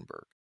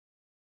Luxemburg.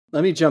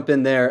 Let me jump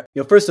in there.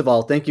 First of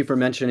all, thank you for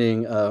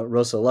mentioning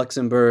Rosa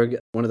Luxemburg.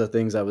 One of the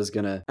things I was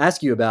going to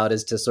ask you about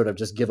is to sort of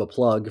just give a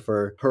plug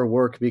for her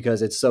work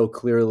because it's so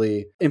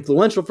clearly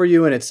influential for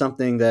you, and it's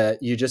something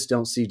that you just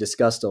don't see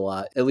discussed a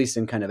lot, at least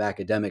in kind of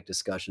academic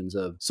discussions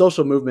of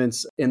social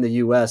movements in the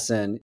US.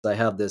 And I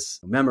have this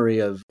memory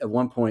of, at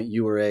one point,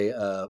 you were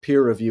a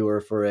peer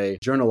reviewer for a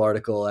journal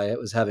article I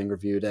was having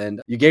reviewed,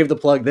 and you gave the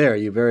plug there.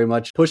 You very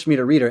much pushed me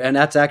to read her. And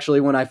that's actually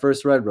when I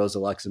first read Rosa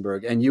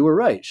Luxemburg. And you were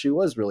right. She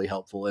was really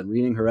helpful. And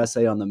reading her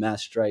essay on the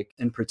mass strike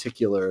in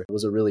particular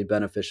was a really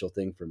beneficial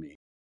thing for me.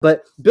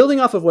 But building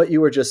off of what you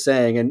were just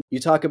saying, and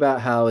you talk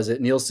about how, is it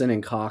Nielsen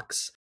and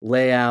Cox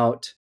lay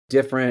out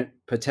different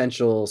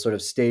potential sort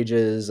of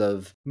stages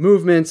of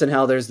movements and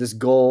how there's this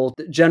goal.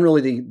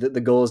 Generally,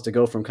 the goal is to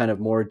go from kind of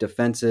more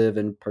defensive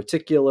in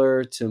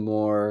particular to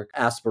more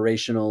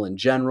aspirational in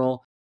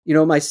general.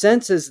 My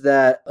sense is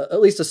that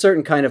at least a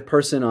certain kind of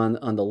person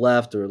on the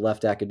left, or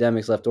left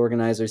academics, left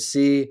organizers,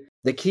 see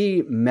the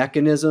key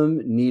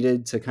mechanism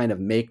needed to kind of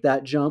make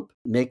that jump,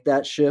 make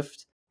that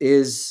shift,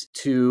 is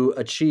to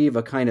achieve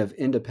a kind of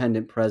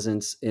independent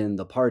presence in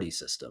the party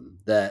system,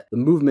 that the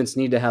movements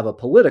need to have a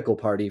political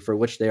party for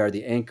which they are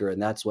the anchor. And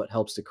that's what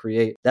helps to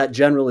create that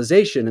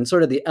generalization. And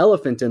sort of the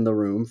elephant in the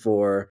room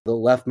for the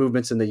left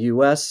movements in the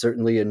US,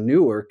 certainly in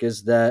Newark,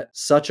 is that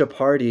such a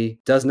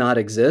party does not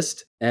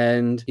exist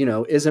and,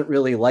 isn't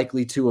really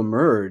likely to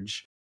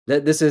emerge.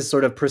 That this is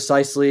sort of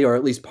precisely, or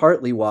at least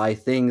partly, why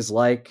things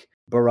like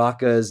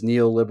Baraka's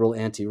neoliberal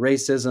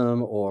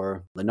anti-racism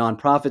or the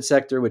nonprofit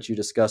sector, which you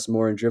discuss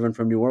more in Driven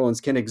from New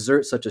Orleans, can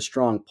exert such a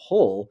strong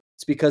pull.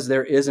 It's because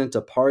there isn't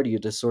a party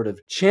to sort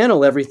of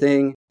channel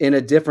everything in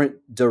a different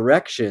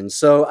direction.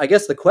 So I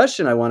guess the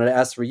question I wanted to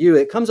ask for you,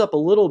 it comes up a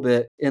little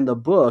bit in the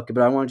book,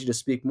 but I wanted you to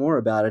speak more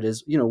about it,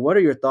 is, what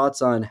are your thoughts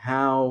on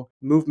how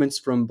movements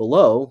from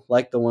below,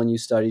 like the one you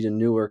studied in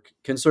Newark,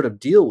 can sort of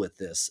deal with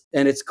this?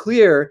 And it's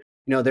clear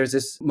There's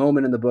this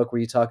moment in the book where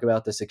you talk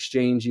about this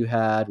exchange you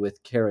had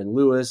with Karen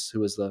Lewis, who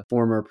was the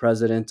former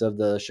president of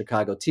the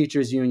Chicago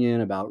Teachers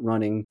Union, about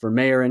running for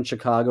mayor in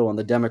Chicago on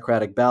the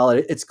Democratic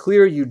ballot. It's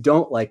clear you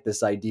don't like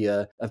this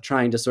idea of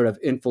trying to sort of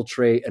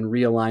infiltrate and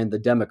realign the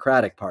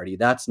Democratic Party.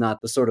 That's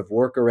not the sort of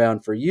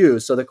workaround for you.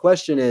 So the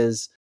question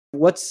is,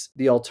 what's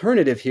the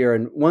alternative here?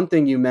 And one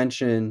thing you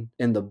mention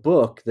in the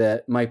book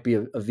that might be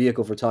a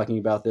vehicle for talking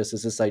about this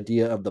is this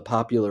idea of the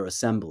popular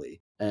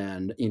assembly.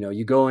 And,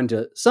 you go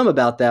into some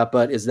about that,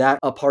 but is that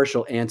a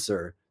partial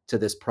answer to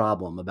this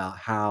problem about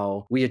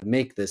how we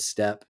make this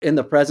step in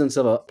the presence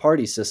of a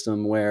party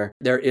system where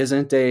there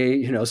isn't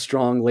a,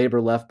 strong labor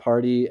left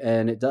party?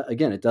 And it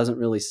doesn't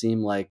really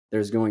seem like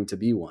there's going to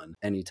be one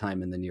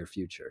anytime in the near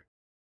future.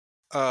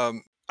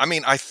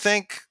 I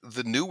think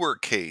the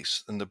Newark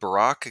case and the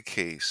Baraka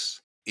case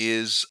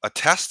is a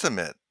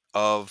testament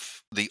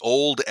of the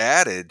old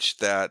adage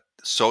that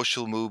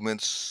social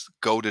movements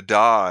go to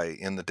die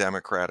in the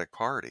Democratic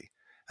Party.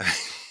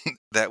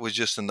 That was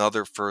just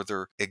another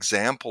further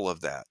example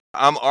of that.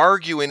 I'm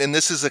arguing, and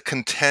this is a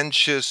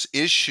contentious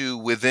issue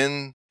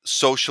within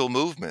social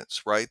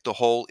movements, right? The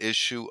whole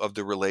issue of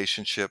the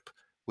relationship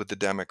with the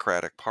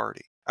Democratic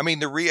Party.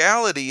 The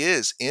reality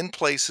is, in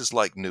places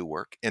like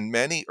Newark, in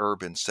many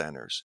urban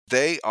centers,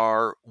 they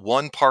are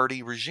one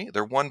party regime.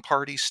 They're one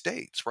party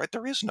states, right?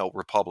 There is no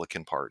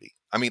Republican Party.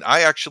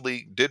 I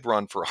actually did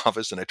run for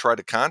office and I tried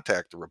to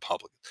contact the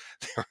Republicans.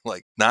 They're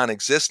like non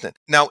existent.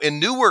 Now, in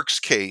Newark's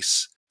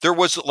case, there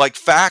was like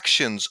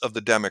factions of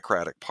the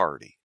Democratic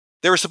Party.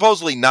 They were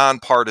supposedly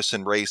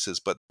nonpartisan races,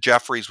 but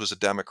Jeffries was a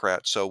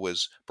Democrat, so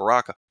was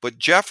Baraka. But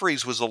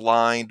Jeffries was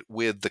aligned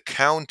with the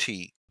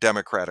county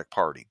Democratic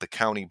Party, the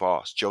county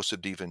boss,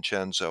 Joseph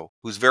DiVincenzo,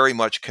 who's very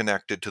much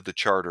connected to the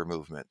charter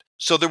movement.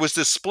 So there was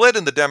this split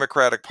in the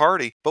Democratic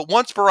Party, but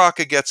once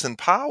Baraka gets in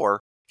power,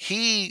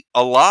 he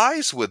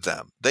allies with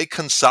them. They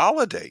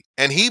consolidate,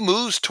 and he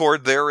moves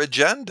toward their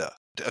agenda,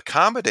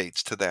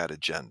 accommodates to that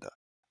agenda.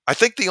 I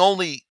think the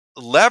only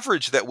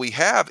leverage that we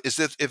have is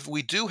that if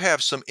we do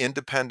have some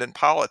independent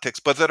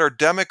politics, but that are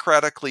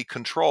democratically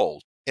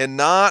controlled and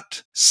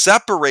not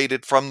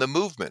separated from the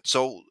movement.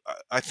 So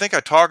I think I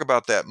talk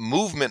about that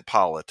movement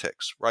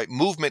politics, right?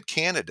 Movement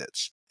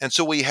candidates. And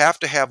so we have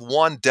to have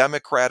one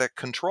democratic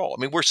control.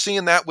 We're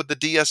seeing that with the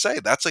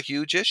DSA. That's a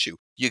huge issue.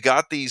 You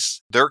got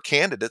their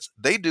candidates,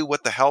 they do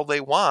what the hell they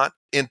want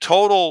in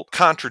total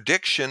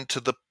contradiction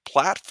to the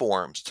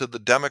platforms, to the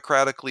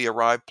democratically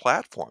arrived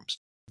platforms.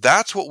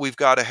 That's what we've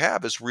got to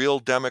have is real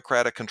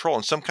democratic control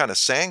and some kind of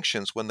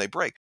sanctions when they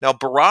break. Now,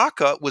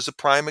 Baraka was a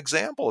prime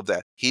example of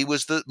that. He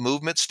was the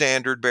movement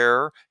standard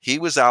bearer. He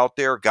was out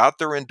there, got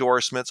their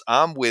endorsements.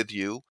 I'm with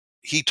you.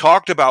 He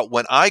talked about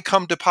when I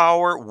come to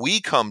power,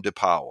 we come to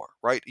power,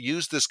 right?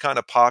 Use this kind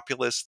of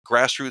populist,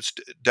 grassroots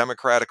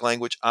democratic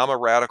language. I'm a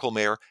radical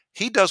mayor.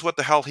 He does what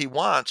the hell he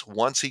wants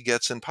once he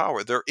gets in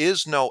power. There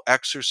is no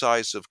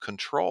exercise of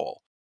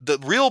control. The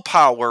real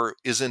power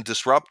is in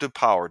disruptive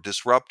power,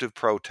 disruptive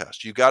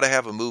protest. You got to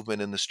have a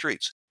movement in the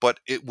streets, but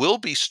it will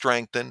be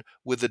strengthened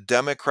with a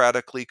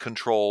democratically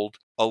controlled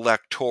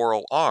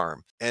electoral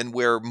arm. And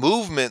where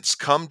movements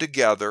come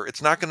together,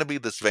 it's not going to be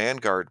this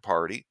vanguard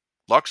party.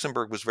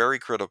 Luxembourg was very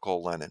critical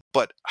of Lenin,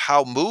 but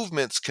how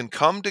movements can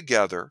come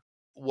together,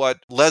 what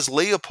Les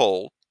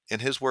Leopold, in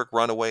his work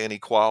Runaway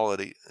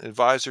Inequality,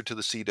 advisor to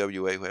the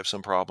CWA who have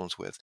some problems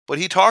with. But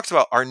he talks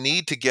about our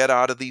need to get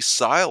out of these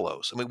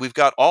silos. We've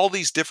got all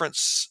these different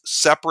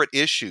separate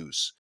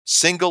issues,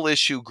 single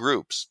issue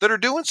groups that are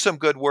doing some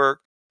good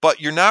work,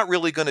 but you're not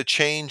really going to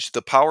change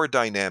the power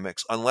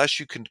dynamics unless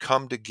you can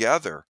come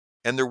together.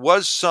 And there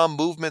was some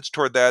movements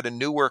toward that in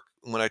Newark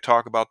when I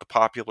talk about the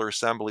popular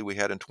assembly we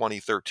had in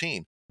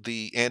 2013.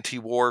 The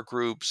anti-war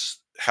groups,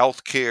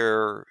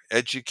 healthcare,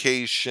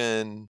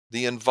 education,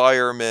 the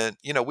environment,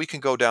 we can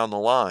go down the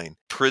line,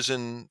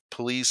 prison,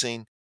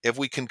 policing. If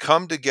we can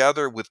come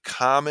together with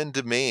common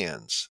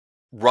demands,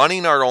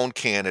 running our own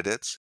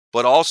candidates,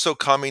 but also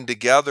coming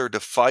together to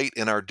fight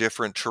in our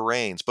different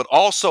terrains, but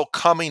also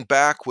coming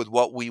back with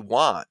what we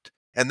want.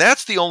 And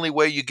that's the only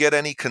way you get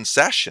any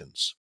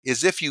concessions,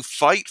 is if you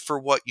fight for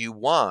what you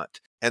want,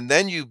 and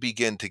then you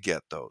begin to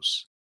get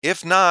those.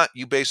 If not,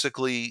 you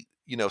basically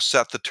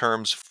set the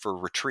terms for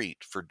retreat,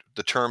 for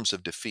the terms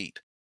of defeat.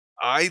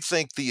 I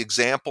think the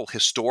example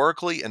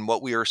historically and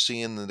what we are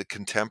seeing in the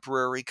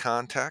contemporary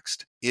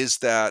context is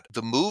that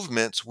the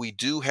movements we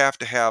do have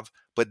to have,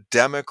 but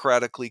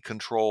democratically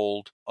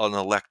controlled an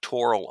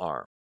electoral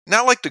arm.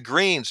 Not like the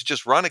Greens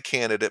just run a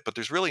candidate, but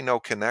there's really no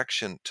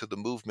connection to the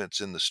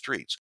movements in the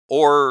streets.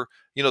 Or,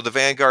 the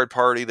Vanguard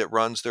Party that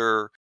runs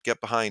their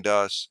Get Behind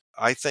Us.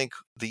 I think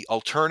the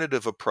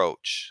alternative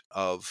approach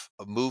of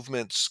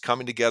movements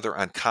coming together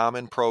on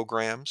common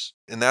programs,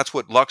 and that's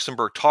what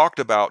Luxembourg talked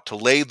about to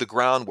lay the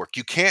groundwork.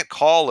 You can't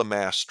call a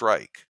mass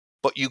strike,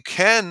 but you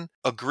can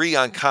agree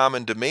on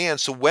common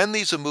demands. So when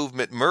these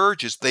movement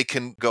merges, they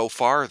can go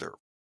farther.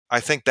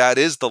 I think that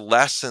is the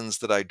lessons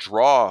that I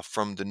draw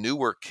from the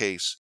Newark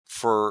case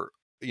for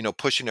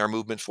pushing our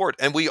movement forward.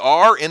 And we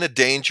are in a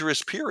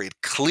dangerous period.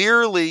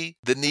 Clearly,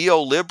 the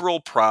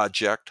neoliberal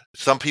project,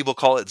 some people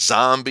call it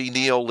zombie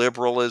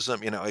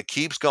neoliberalism, it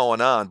keeps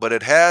going on, but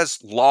it has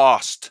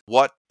lost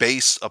what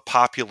base of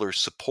popular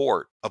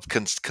support, of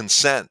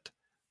consent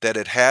that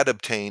it had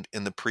obtained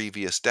in the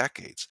previous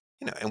decades.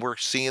 And we're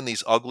seeing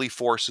these ugly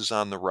forces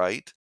on the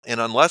right. And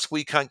unless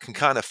we can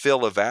kind of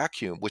fill a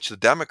vacuum, which the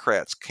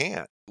Democrats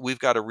can't, we've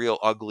got a real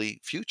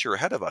ugly future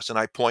ahead of us. And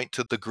I point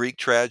to the Greek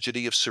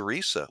tragedy of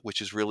Syriza,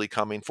 which is really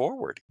coming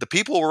forward. The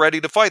people were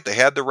ready to fight. They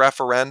had the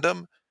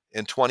referendum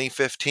in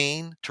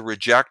 2015 to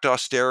reject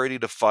austerity,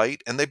 to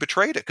fight, and they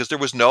betrayed it because there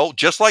was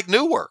just like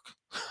Newark.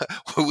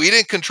 We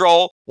didn't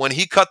control when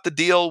he cut the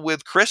deal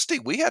with Christie.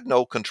 We had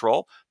no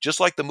control, just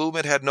like the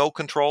movement had no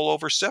control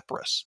over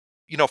Cyprus.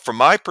 From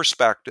my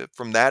perspective,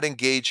 from that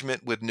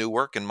engagement with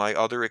Newark and my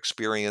other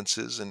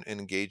experiences in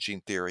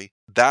engaging theory,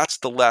 that's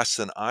the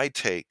lesson I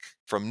take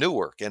from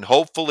Newark. And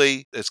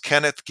hopefully, as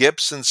Kenneth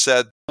Gibson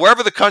said,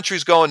 wherever the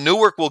country's going,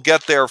 Newark will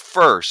get there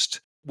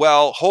first.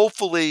 Well,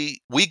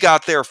 hopefully, we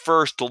got there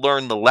first to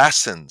learn the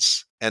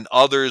lessons, and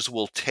others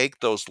will take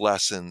those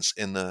lessons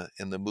in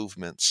the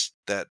movements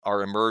that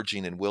are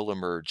emerging and will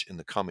emerge in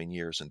the coming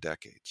years and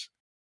decades.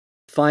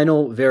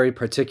 Final, very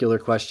particular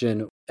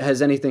question.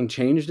 Has anything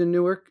changed in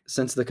Newark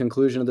since the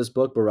conclusion of this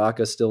book?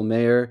 Baraka still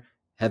mayor.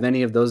 Have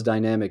any of those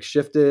dynamics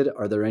shifted?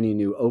 Are there any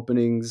new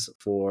openings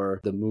for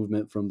the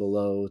movement from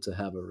below to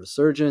have a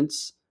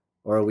resurgence?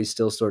 Or are we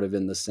still sort of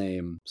in the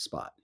same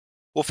spot?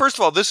 Well, first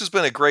of all, this has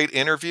been a great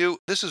interview.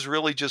 This has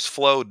really just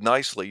flowed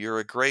nicely. You're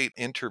a great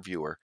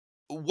interviewer.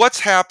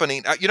 What's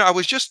happening? I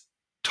was just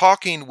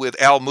talking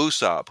with Al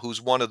Musab, who's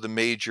one of the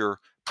major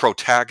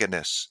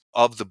protagonists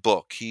of the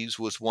book. He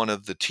was one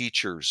of the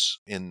teachers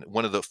and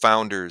one of the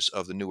founders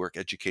of the Newark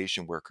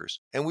Education Workers.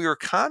 And we were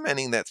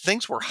commenting that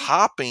things were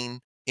hopping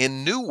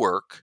in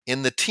Newark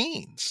in the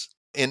teens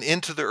and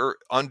into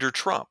under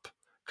Trump,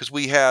 because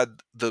we had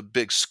the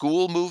big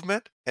school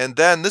movement. And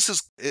then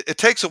it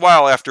takes a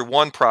while after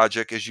one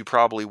project, as you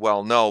probably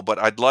well know, but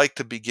I'd like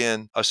to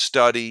begin a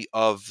study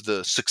of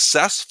the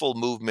successful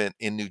movement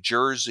in New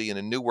Jersey and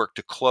in Newark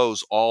to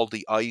close all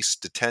the ICE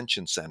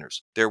detention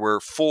centers. There were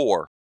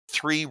 4.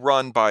 3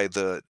 run by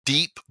the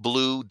deep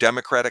blue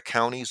Democratic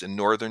counties in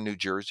northern New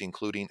Jersey,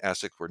 including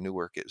Essex, where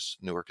Newark is.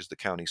 Newark is the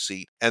county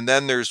seat. And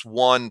then there's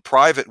one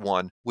private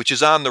one, which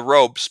is on the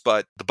ropes,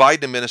 but the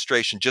Biden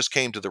administration just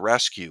came to the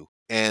rescue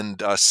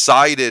and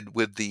sided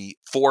with the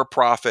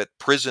for-profit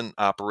prison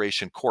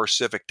operation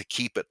CoreCivic to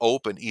keep it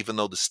open, even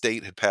though the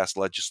state had passed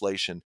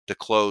legislation to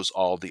close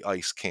all the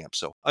ICE camps.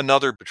 So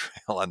another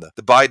betrayal on the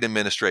Biden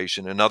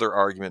administration, another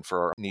argument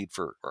for our need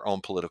for our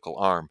own political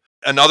arm.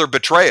 Another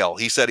betrayal.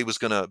 He said he was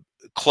going to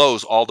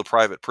close all the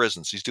private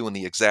prisons. He's doing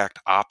the exact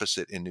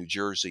opposite in New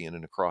Jersey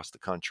and across the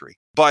country.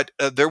 But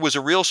there was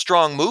a real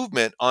strong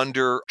movement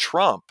under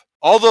Trump.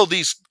 Although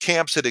these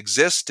camps had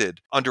existed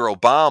under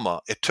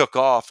Obama, it took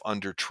off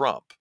under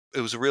Trump.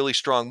 It was a really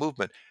strong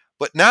movement.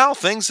 But now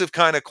things have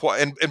kind of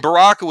and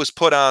Baraka was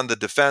put on the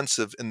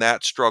defensive in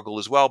that struggle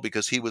as well,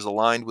 because he was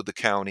aligned with the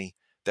county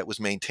that was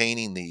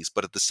maintaining these.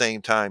 But at the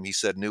same time, he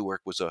said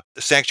Newark was a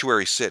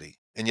sanctuary city.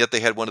 And yet they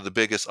had one of the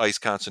biggest ICE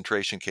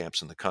concentration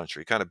camps in the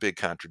country. Kind of big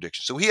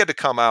contradiction. So he had to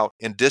come out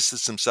and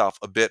distance himself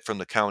a bit from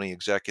the county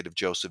executive,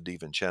 Joseph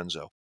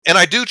DiVincenzo. And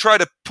I do try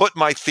to put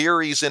my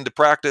theories into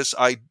practice.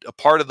 A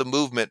part of the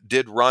movement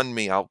did run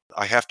me out.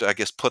 I have to, I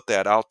guess, put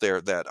that out there,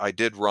 that I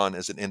did run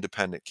as an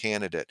independent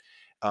candidate.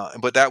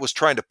 But that was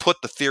trying to put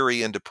the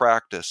theory into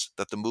practice,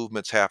 that the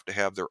movements have to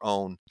have their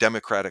own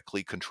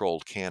democratically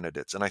controlled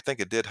candidates. And I think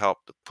it did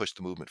help to push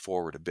the movement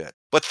forward a bit.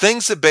 But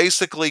things have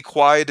basically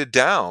quieted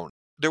down.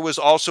 There was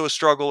also a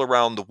struggle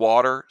around the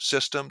water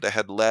system that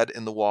had lead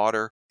in the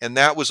water. And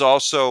that was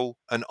also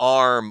an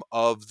arm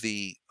of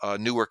the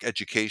Newark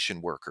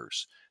education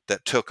workers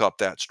that took up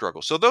that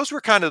struggle. So those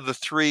were kind of the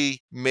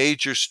 3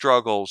 major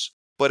struggles.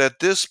 But at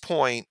this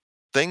point,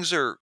 things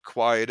are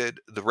quieted.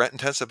 The rent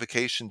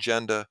intensification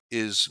agenda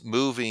is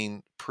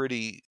moving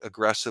pretty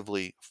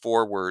aggressively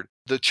forward.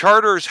 The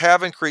charters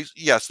have increased.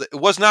 Yes, it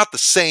was not the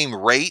same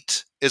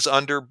rate as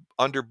under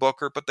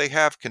Booker, but they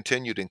have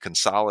continued and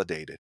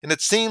consolidated. And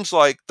it seems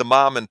like the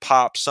mom and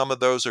pop, some of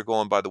those are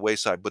going by the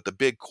wayside, but the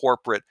big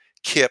corporate,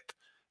 KIP,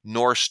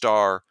 North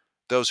Star,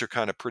 those are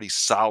kind of pretty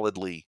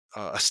solidly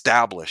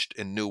established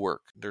in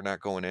Newark. They're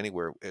not going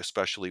anywhere,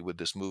 especially with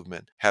this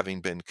movement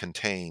having been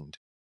contained.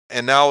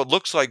 And now it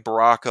looks like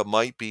Baraka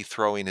might be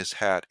throwing his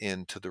hat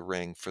into the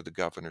ring for the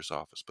governor's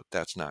office, but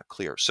that's not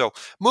clear. So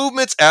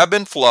movements ebb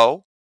and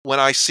flow. When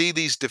I see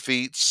these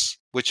defeats,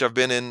 which I've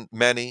been in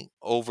many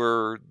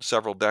over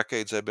several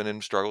decades, I've been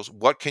in struggles,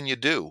 what can you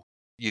do?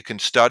 You can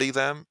study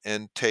them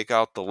and take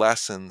out the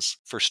lessons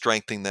for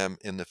strengthening them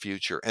in the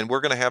future. And we're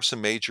going to have some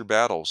major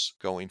battles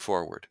going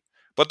forward.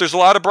 But there's a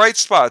lot of bright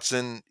spots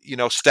in,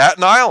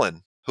 Staten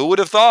Island. Who would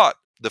have thought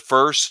the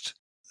first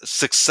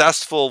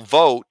successful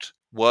vote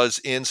was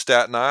in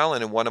Staten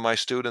Island, and one of my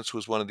students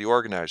was one of the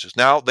organizers.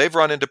 Now, they've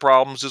run into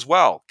problems as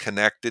well,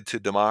 connected to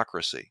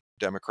democracy,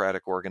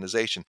 democratic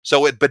organization.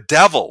 So it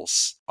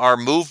bedevils our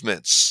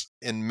movements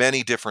in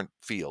many different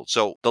fields.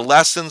 So the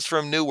lessons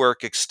from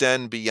Newark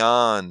extend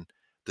beyond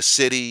the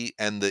city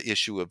and the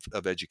issue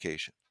of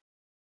education.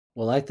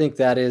 Well, I think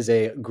that is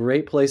a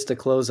great place to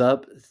close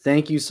up.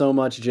 Thank you so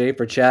much, Jay,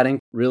 for chatting.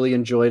 Really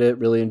enjoyed it.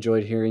 Really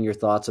enjoyed hearing your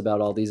thoughts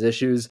about all these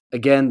issues.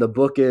 Again, the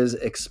book is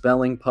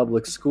Expelling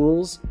Public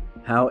Schools: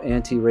 How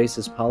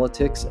Anti-Racist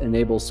Politics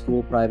Enable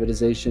School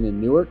Privatization in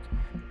Newark.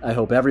 I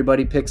hope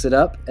everybody picks it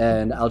up,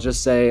 and I'll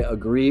just say,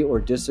 agree or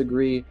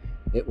disagree,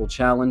 it will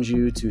challenge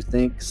you to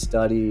think,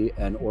 study,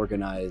 and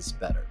organize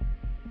better.